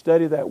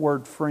 study that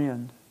word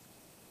friend.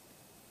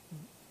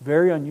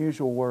 Very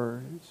unusual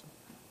word.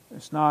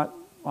 It's not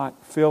like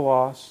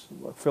philos,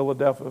 like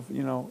Philadelphia,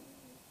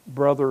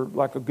 brother,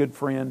 like a good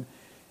friend.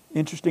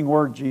 Interesting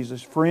word,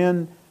 Jesus.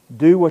 Friend,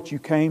 do what you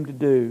came to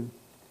do.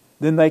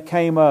 Then they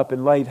came up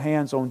and laid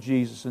hands on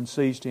Jesus and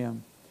seized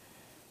him.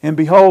 And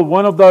behold,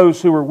 one of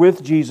those who were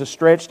with Jesus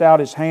stretched out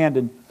his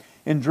hand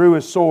and drew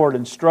his sword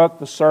and struck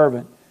the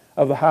servant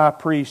of the high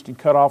priest and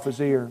cut off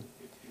his ear.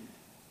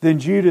 Then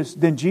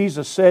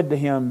Jesus said to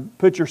him,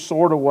 Put your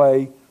sword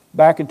away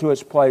back into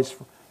its place,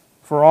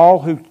 for all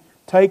who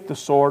take the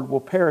sword will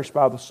perish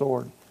by the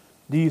sword.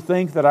 Do you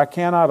think that I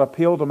cannot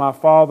appeal to my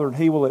Father, and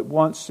He will at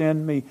once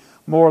send me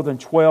more than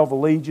 12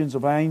 legions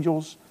of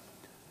angels?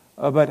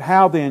 But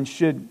how then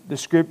should the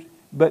Scriptures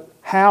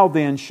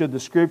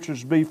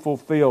be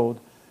fulfilled,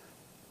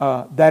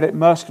 that it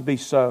must be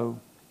so?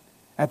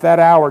 At that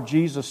hour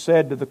Jesus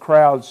said to the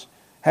crowds,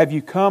 Have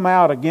you come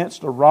out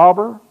against a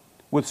robber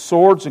with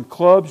swords and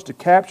clubs to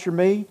capture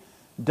me?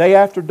 Day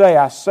after day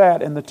I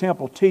sat in the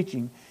temple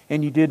teaching,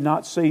 and you did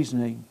not seize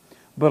me.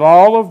 But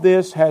all of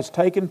this has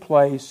taken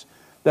place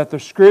that the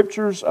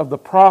Scriptures of the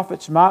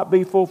prophets might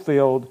be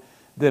fulfilled.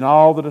 Then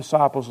all the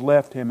disciples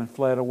left Him and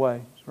fled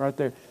away. It's right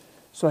there.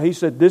 So He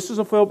said,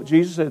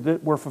 Jesus said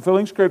that we're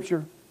fulfilling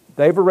Scripture.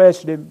 They've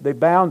arrested Him. They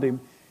bound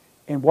Him.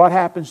 And what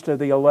happens to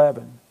the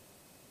 11?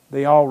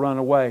 They all run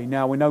away.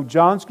 Now we know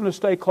John's going to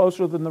stay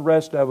closer than the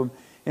rest of them,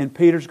 and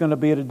Peter's going to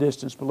be at a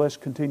distance. But let's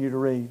continue to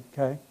read,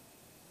 okay?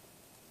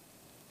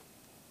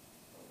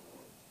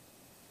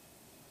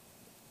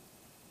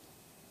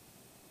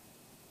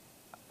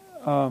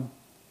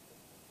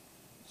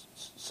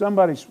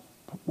 Somebody's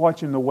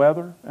watching the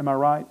weather, am I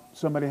right?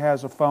 Somebody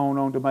has a phone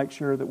on to make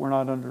sure that we're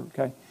not under,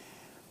 okay?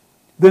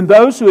 Then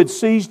those who had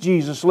seized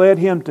Jesus led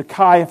Him to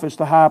Caiaphas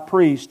the high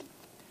priest,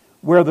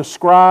 where the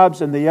scribes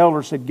and the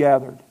elders had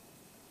gathered.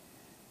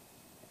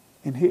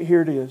 And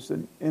here it is.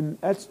 And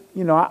that's,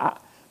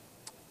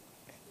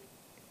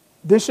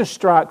 this just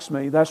strikes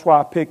me. That's why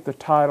I picked the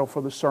title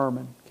for the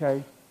sermon,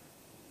 okay?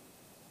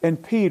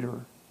 And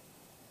Peter.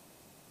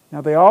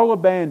 Now they all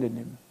abandoned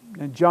Him.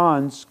 And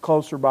John's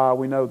closer by,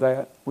 we know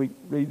that. We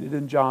read it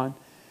in John.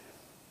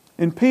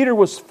 And Peter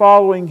was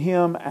following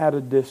Him at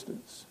a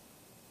distance.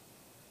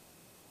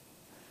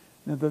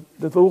 Now the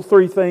little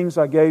three things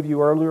I gave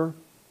you earlier,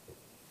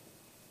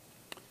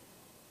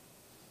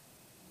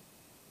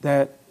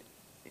 that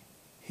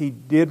He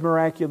did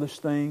miraculous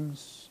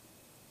things,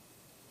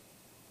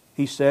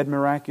 He said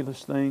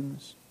miraculous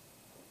things,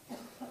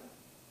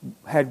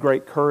 had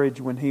great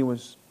courage when He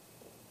was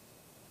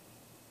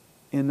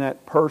in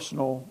that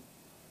personal,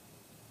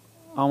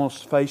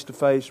 almost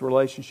face-to-face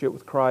relationship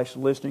with Christ,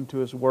 listening to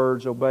His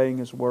words, obeying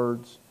His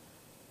words.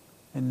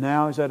 And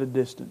now He's at a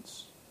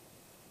distance.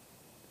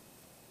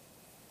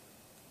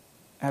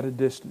 At a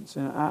distance.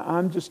 And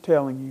I'm just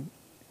telling you,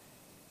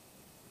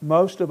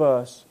 most of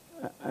us,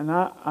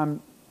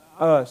 and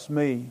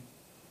me,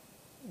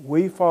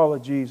 we follow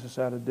Jesus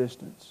at a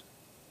distance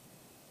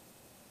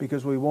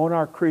because we want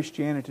our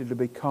Christianity to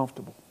be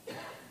comfortable.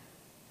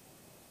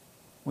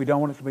 We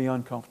don't want it to be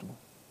uncomfortable.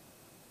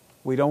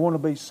 We don't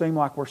want to seem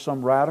like we're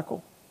some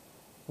radical.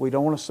 We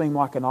don't want to seem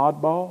like an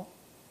oddball.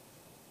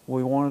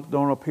 We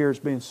don't appear as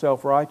being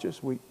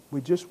self-righteous. We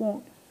just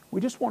want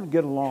to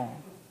get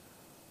along.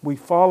 We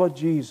follow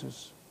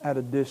Jesus at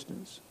a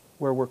distance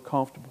where we're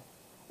comfortable,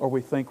 or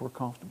we think we're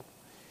comfortable.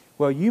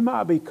 Well, you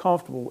might be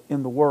comfortable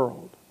in the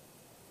world,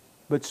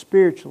 but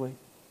spiritually,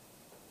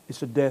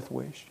 it's a death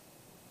wish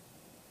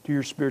to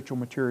your spiritual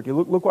maturity.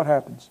 Look what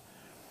happens.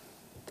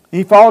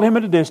 He followed Him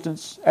at a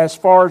distance as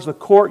far as the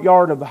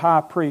courtyard of the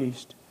high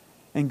priest,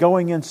 and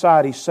going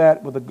inside, he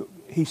sat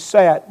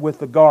with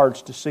the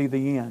guards to see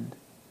the end.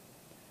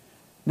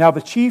 Now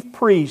the chief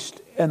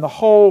priest and the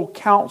whole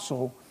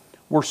council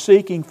were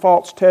seeking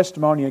false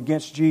testimony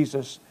against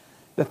Jesus,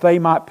 that they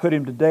might put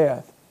Him to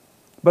death.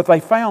 But they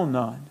found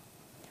none.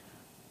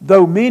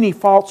 Though many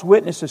false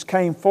witnesses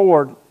came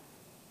forward,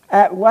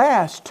 at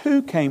last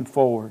 2 came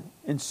forward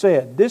and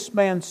said, This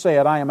man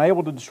said, I am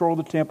able to destroy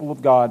the temple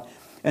of God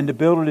and to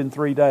build it in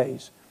 3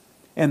 days.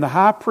 And the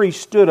high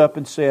priest stood up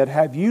and said,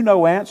 "Have you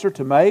no answer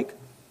to make?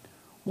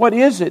 What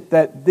is it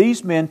that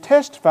these men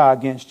testify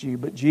against you?"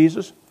 But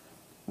Jesus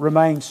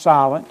remained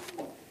silent.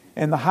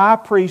 And the high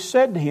priest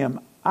said to him,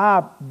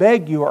 "I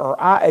beg you, or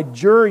I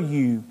adjure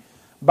you,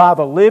 by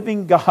the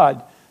living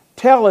God,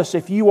 tell us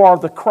if you are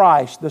the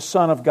Christ, the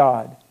Son of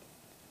God."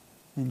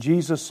 And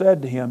Jesus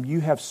said to him,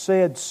 "You have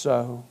said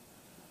so.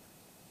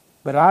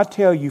 But I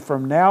tell you,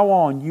 from now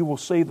on you will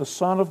see the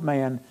Son of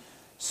Man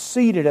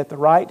seated at the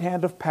right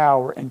hand of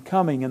power and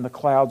coming in the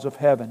clouds of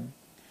heaven."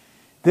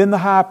 Then the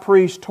high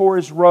priest tore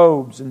his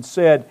robes and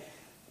said,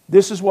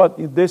 "This is what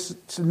this."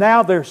 So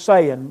now they're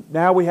saying.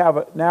 Now we have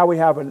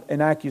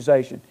an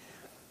accusation.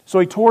 So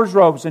he tore his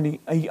robes and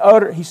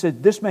he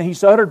said, "This man,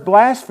 he's uttered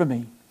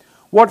blasphemy.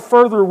 What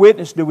further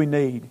witness do we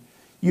need?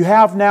 You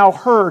have now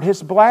heard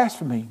his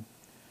blasphemy.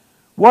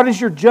 What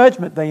is your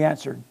judgment?" They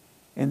answered.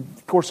 And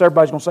of course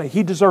everybody's going to say,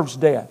 "He deserves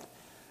death."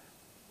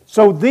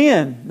 So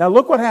then, now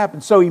look what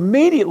happens. So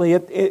immediately,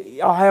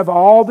 I have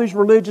all these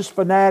religious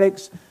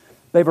fanatics.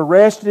 They've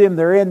arrested him.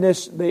 They're in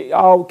this,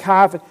 all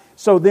Caiaphas.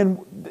 So then,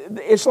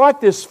 it's like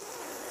this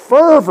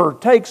fervor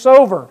takes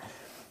over.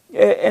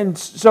 And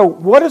so,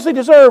 what does he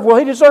deserve? Well,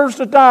 he deserves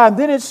to die. And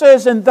then it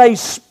says, and they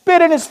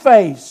spit in his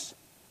face.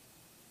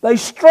 They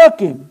struck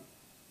him.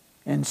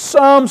 And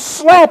some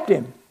slapped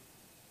him.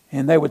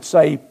 And they would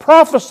say,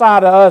 "Prophesy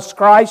to us,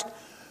 Christ.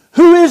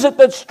 Who is it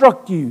that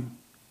struck you?"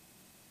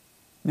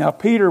 Now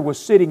Peter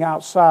was sitting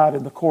outside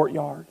in the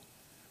courtyard.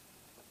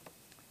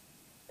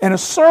 And a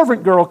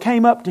servant girl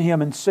came up to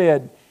him and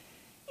said,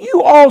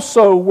 "You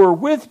also were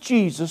with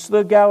Jesus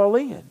the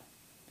Galilean."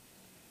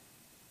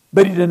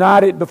 But he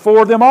denied it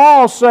before them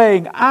all,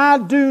 saying, "I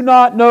do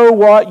not know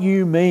what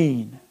you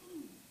mean."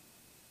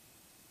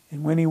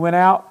 And when he went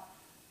out,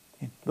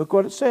 and look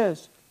what it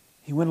says,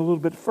 he went a little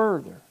bit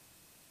further.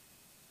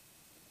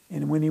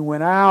 And when he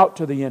went out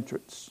to the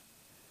entrance,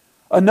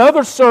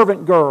 another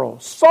servant girl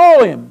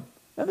saw him,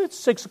 and it's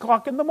 6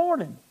 o'clock in the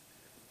morning,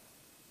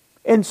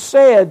 and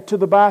said to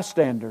the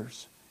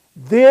bystanders,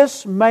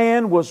 "This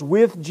man was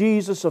with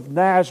Jesus of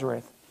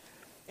Nazareth."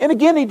 And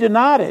again he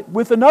denied it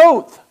with an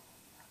oath.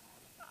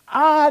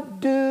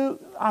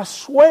 I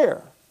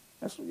swear.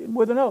 That's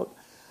with an oath.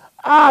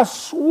 "I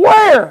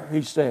swear,"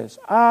 he says,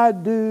 "I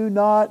do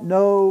not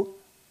know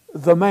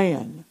the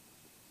man."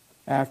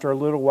 After a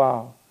little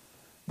while,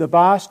 the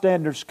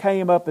bystanders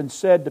came up and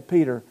said to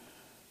Peter,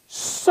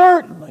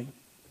 "Certainly,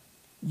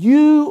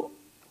 you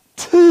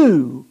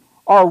too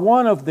are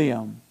one of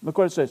them." Look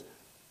what it says.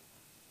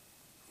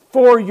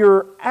 "For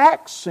your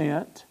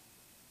accent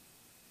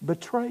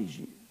betrays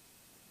you."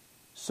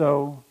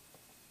 So,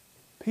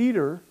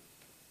 Peter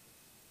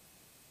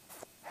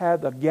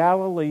had the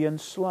Galilean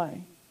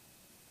slain.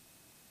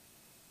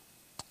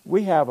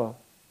 We have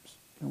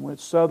with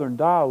Southern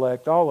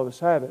dialect, all of us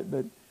have it,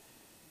 but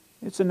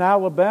it's an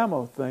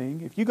Alabama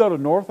thing. If you go to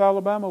North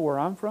Alabama, where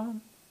I'm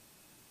from,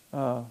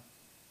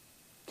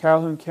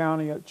 Calhoun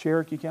County,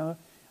 Cherokee County,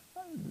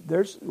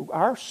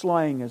 our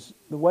slang is,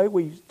 the way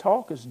we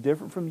talk is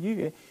different from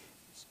you.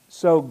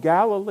 So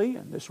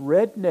Galilean, this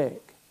redneck,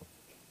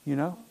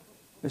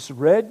 this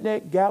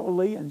redneck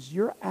Galileans,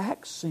 your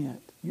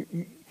accent,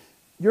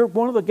 you're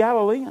one of the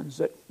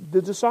Galileans,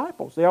 the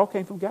disciples, they all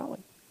came from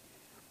Galilee.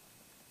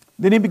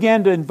 Then he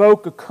began to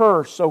invoke a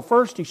curse. So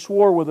first he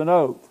swore with an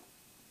oath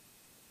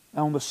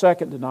on the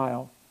second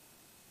denial.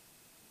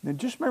 Now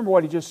just remember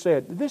what he just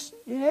said.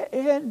 It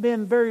hadn't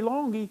been very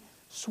long he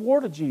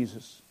swore to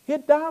Jesus.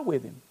 He'd die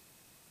with him.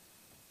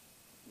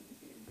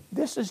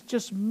 This is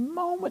just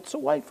moments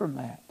away from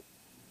that.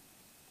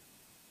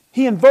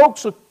 He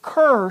invokes a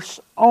curse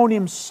on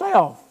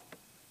himself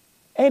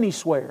and he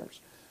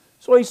swears.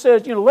 So he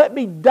says, "Let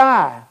me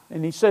die."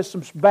 And he says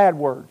some bad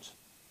words.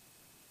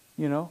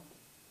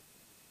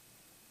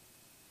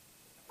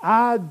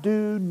 "I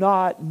do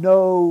not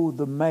know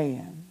the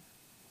man."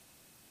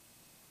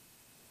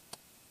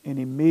 And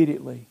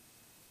immediately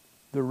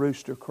the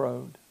rooster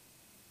crowed.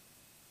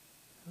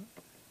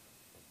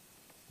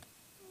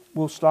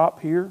 We'll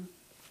stop here.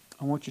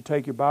 I want you to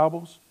take your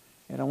Bibles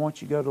and I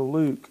want you to go to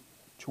Luke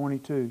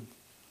 22.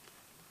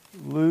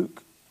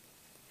 Luke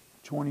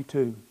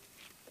 22.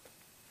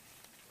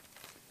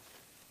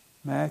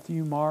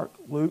 Matthew, Mark,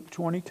 Luke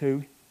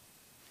 22.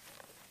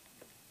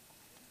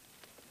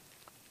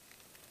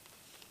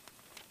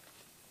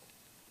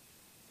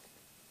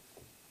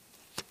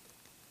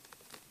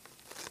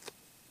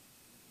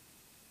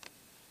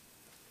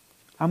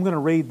 I'm going to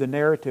read the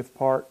narrative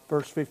part,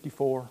 verse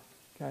 54.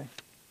 Okay.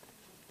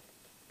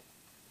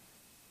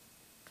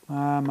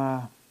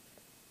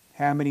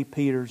 How many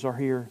Peters are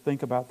here?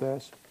 Think about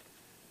this.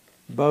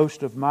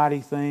 Boast of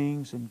mighty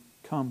things and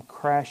come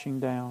crashing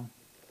down.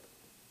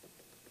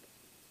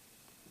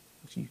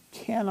 You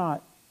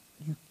cannot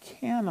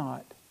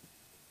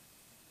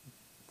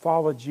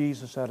follow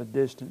Jesus at a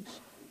distance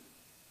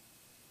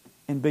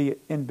and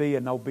be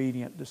an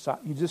obedient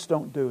disciple. You just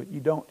don't do it. You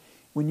don't.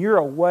 When you're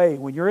away,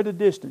 when you're at a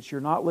distance,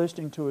 you're not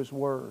listening to His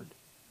Word.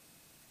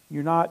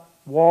 You're not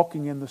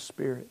walking in the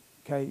Spirit.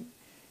 Okay.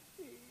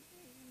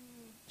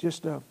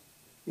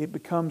 it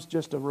becomes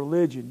just a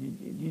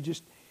religion.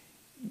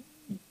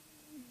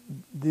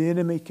 The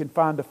enemy can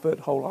find a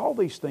foothold. All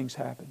these things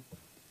happen.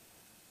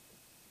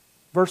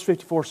 Verse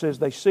 54 says,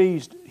 they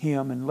seized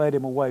him and led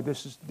him away.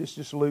 This is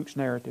just Luke's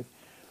narrative.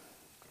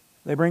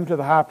 They bring him to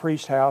the high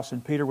priest's house,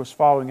 and Peter was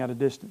following at a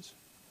distance.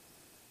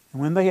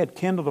 And when they had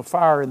kindled a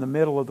fire in the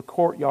middle of the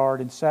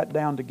courtyard and sat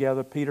down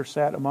together, Peter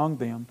sat among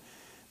them.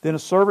 Then a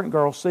servant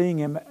girl, seeing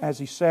him as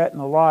he sat in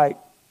the light,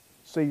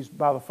 sees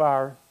by the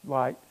fire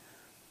light.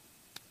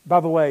 By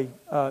the way,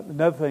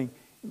 another thing,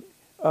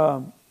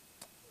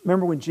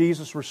 remember when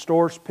Jesus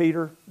restores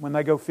Peter when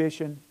they go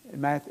fishing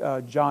in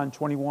John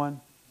 21?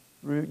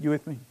 You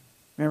with me?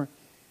 Remember?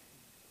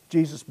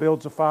 Jesus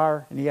builds a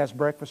fire and he has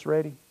breakfast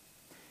ready.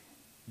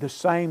 The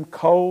same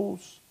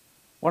coals.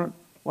 What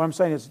I'm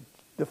saying is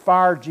the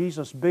fire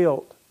Jesus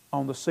built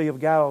on the Sea of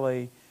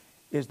Galilee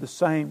is the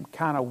same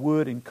kind of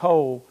wood and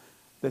coal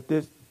that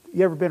this.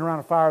 You ever been around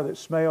a fire that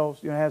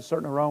smells, has a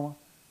certain aroma?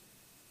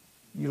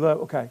 You love,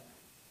 okay.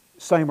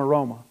 Same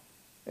aroma.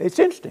 It's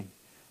interesting.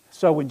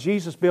 So when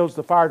Jesus builds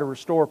the fire to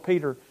restore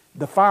Peter,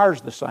 the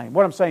fire's the same.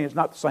 What I'm saying is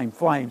not the same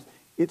flames.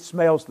 It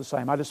smells the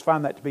same. I just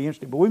find that to be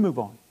interesting. But we move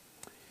on.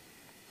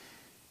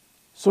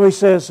 So he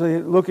says,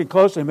 looking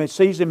closely, he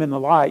sees him in the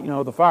light,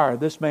 the fire.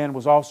 This man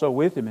was also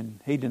with him, and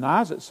he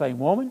denies it, saying,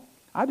 "Woman,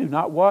 I do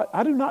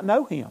not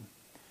know him."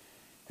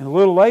 And a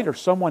little later,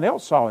 someone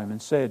else saw him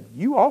and said,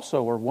 "You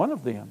also are one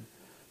of them."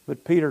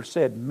 But Peter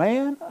said,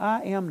 "Man,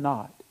 I am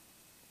not."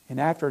 And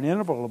after an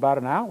interval of about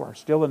an hour,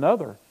 still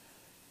another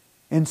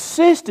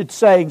insisted,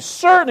 saying,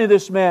 "Certainly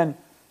this man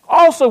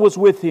also was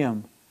with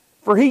him,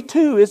 for he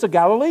too is a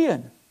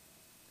Galilean."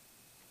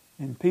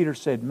 And Peter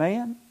said,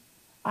 "Man,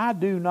 I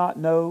do not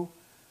know."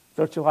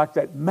 Don't you like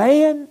that?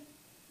 Man,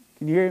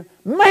 can you hear him?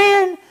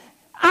 Man,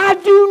 I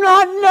do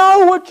not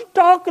know what you're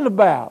talking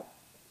about.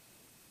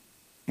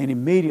 And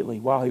immediately,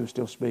 while he was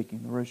still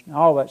speaking, the rooster,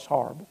 oh, that's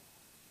horrible.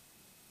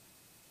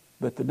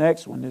 But the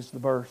next one is the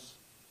verse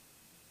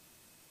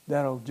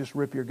that'll just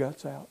rip your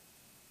guts out.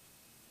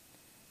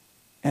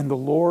 And the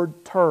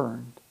Lord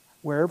turned,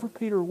 wherever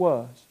Peter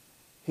was,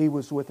 he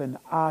was within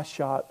eye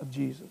shot of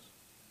Jesus.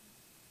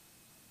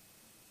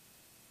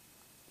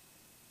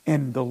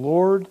 And the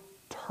Lord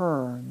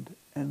turned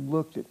and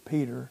looked at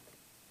Peter.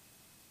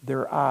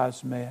 Their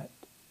eyes met.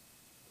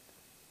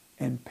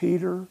 And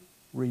Peter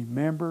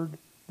remembered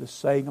the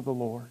saying of the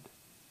Lord.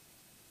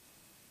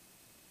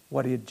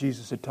 What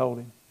Jesus had told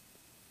him.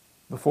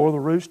 Before the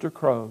rooster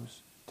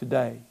crows,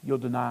 today you'll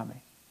deny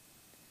me.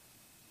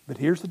 But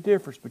here's the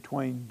difference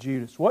between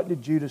Judas. What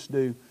did Judas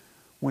do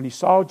when he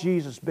saw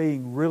Jesus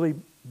being really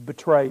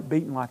betrayed,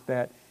 beaten like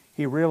that?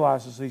 He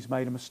realizes he's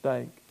made a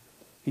mistake.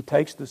 He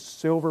takes the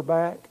silver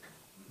back.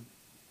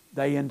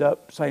 They end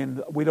up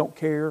saying, "We don't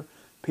care."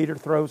 Peter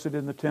throws it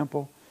in the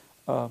temple.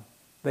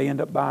 They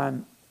end up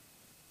buying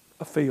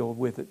a field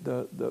with it,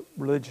 the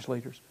religious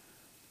leaders.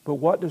 But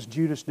what does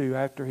Judas do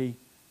after he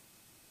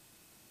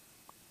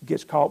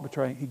gets caught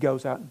betraying? He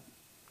goes out and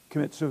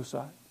commits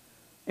suicide.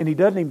 And he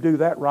doesn't even do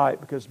that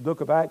right, because the book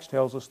of Acts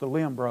tells us the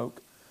limb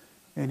broke.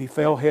 And he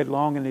fell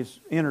headlong and his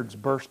innards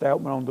burst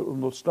out on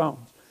those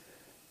stones.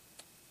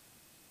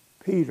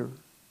 Peter,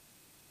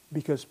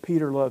 because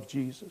Peter loved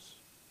Jesus,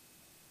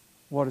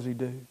 what does he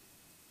do?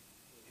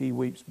 He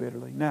weeps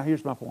bitterly. Now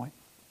here's my point.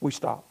 We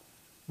stop.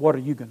 What are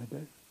you going to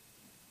do?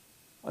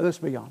 Well, let's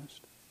be honest.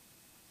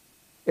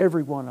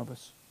 Every one of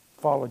us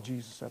followed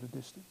Jesus at a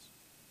distance.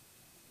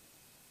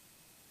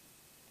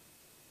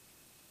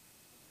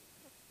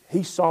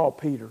 He saw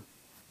Peter,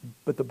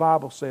 but the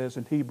Bible says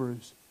in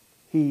Hebrews,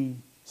 he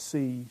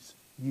sees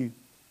you.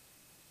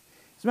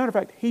 As a matter of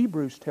fact,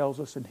 Hebrews tells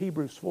us in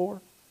Hebrews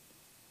 4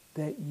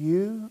 that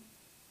you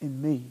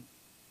and me,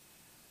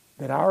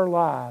 that our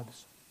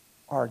lives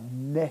are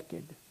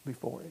naked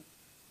before Him.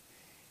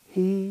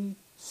 He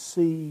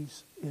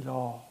sees it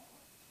all.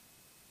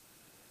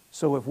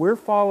 So if we're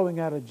following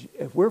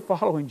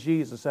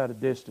Jesus at a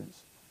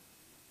distance,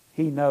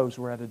 He knows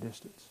we're at a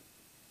distance.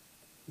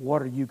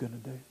 What are you going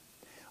to do?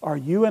 Are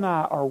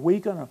we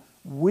going to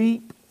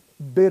weep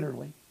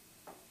bitterly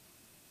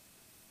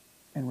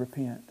and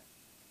repent?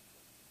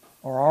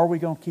 Or are we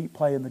going to keep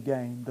playing the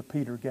game, the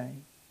Peter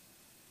game?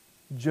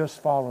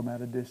 Just follow Him at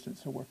a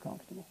distance so we're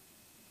comfortable.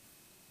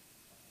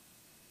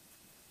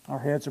 Our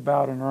heads are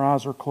bowed and our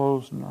eyes are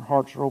closed and our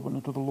hearts are open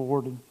unto the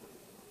Lord. And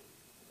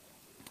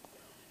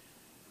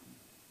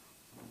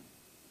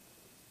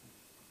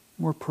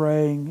we're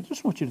praying. I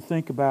just want you to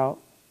think about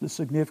the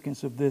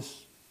significance of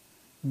this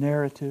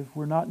narrative.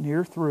 We're not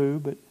near through,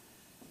 but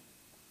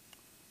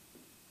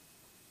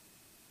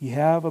you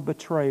have a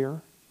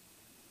betrayer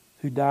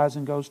who dies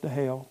and goes to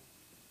hell.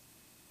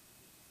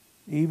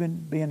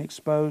 Even being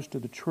exposed to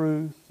the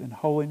truth and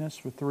holiness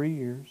for 3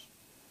 years,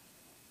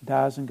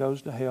 dies and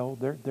goes to hell.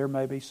 There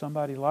may be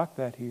somebody like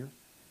that here.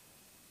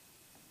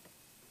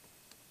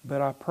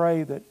 But I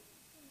pray that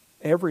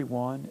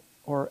everyone,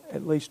 or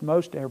at least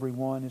most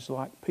everyone, is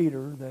like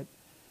Peter, that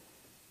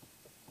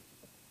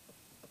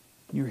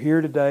you're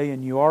here today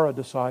and you are a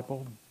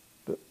disciple,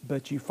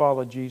 but you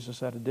follow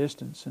Jesus at a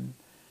distance. And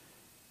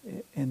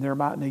And there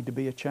might need to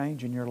be a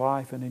change in your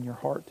life and in your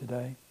heart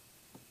today.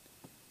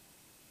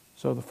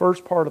 So the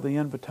first part of the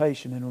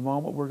invitation, in a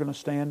moment we're going to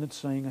stand and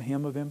sing a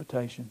hymn of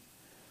invitation.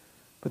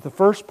 But the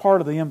first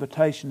part of the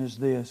invitation is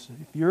this.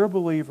 If you're a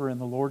believer in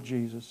the Lord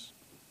Jesus,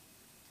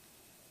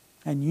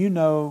 and you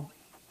know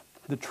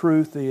the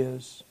truth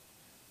is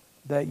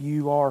that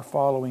you are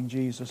following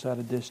Jesus at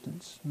a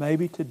distance,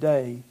 maybe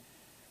today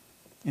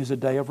is a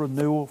day of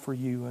renewal for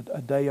you,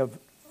 a day of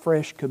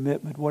fresh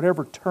commitment,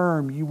 whatever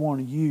term you want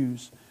to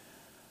use.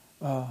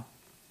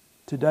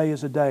 Today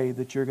is a day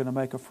that you're going to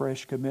make a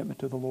fresh commitment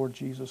to the Lord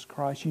Jesus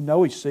Christ. You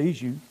know He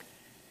sees you.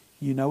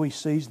 You know He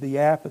sees the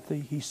apathy.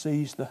 He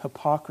sees the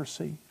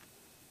hypocrisy.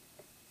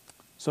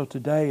 So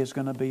today is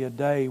going to be a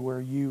day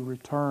where you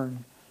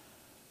return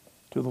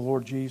to the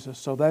Lord Jesus.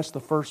 So that's the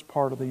first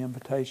part of the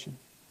invitation.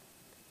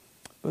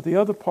 But the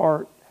other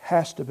part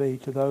has to be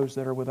to those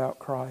that are without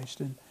Christ.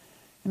 And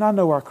I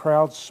know our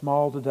crowd's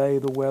small today.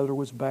 The weather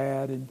was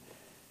bad.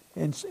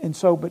 And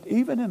so, but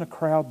even in a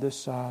crowd this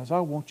size, I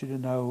want you to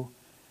know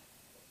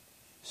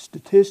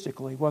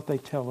statistically what they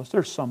tell us.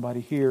 There's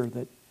somebody here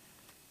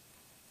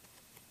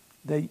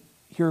that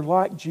you're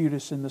like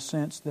Judas in the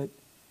sense that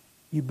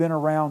you've been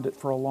around it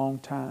for a long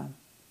time.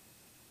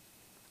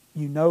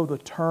 You know the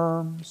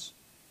terms.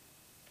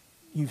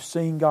 You've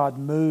seen God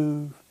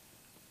move.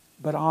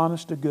 But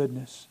honest to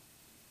goodness,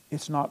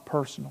 it's not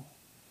personal.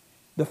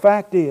 The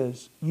fact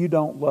is, you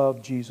don't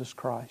love Jesus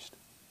Christ.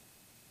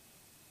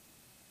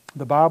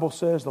 The Bible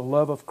says the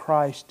love of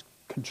Christ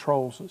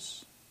controls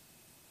us.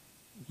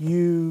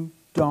 You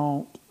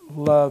don't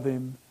love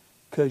Him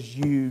because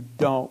you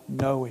don't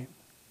know Him.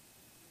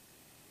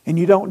 And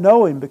you don't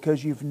know Him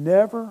because you've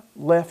never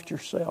left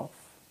yourself.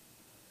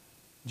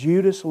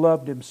 Judas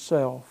loved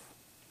himself,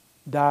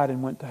 died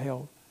and went to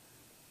hell.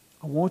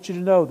 I want you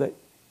to know that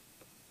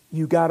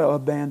you got to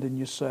abandon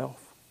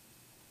yourself.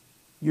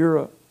 You're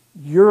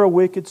a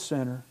wicked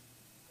sinner.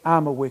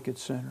 I'm a wicked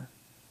sinner.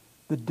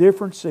 The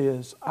difference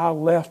is I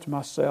left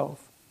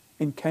myself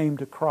and came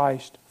to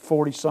Christ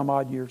 40 some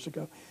odd years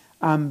ago.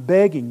 I'm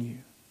begging you,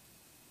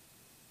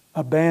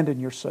 abandon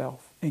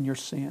yourself and your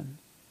sin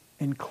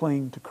and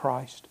cling to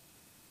Christ.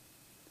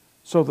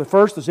 So the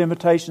first is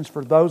invitations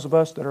for those of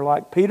us that are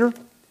like Peter,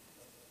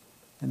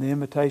 and the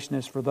invitation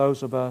is for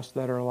those of us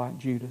that are like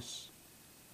Judas.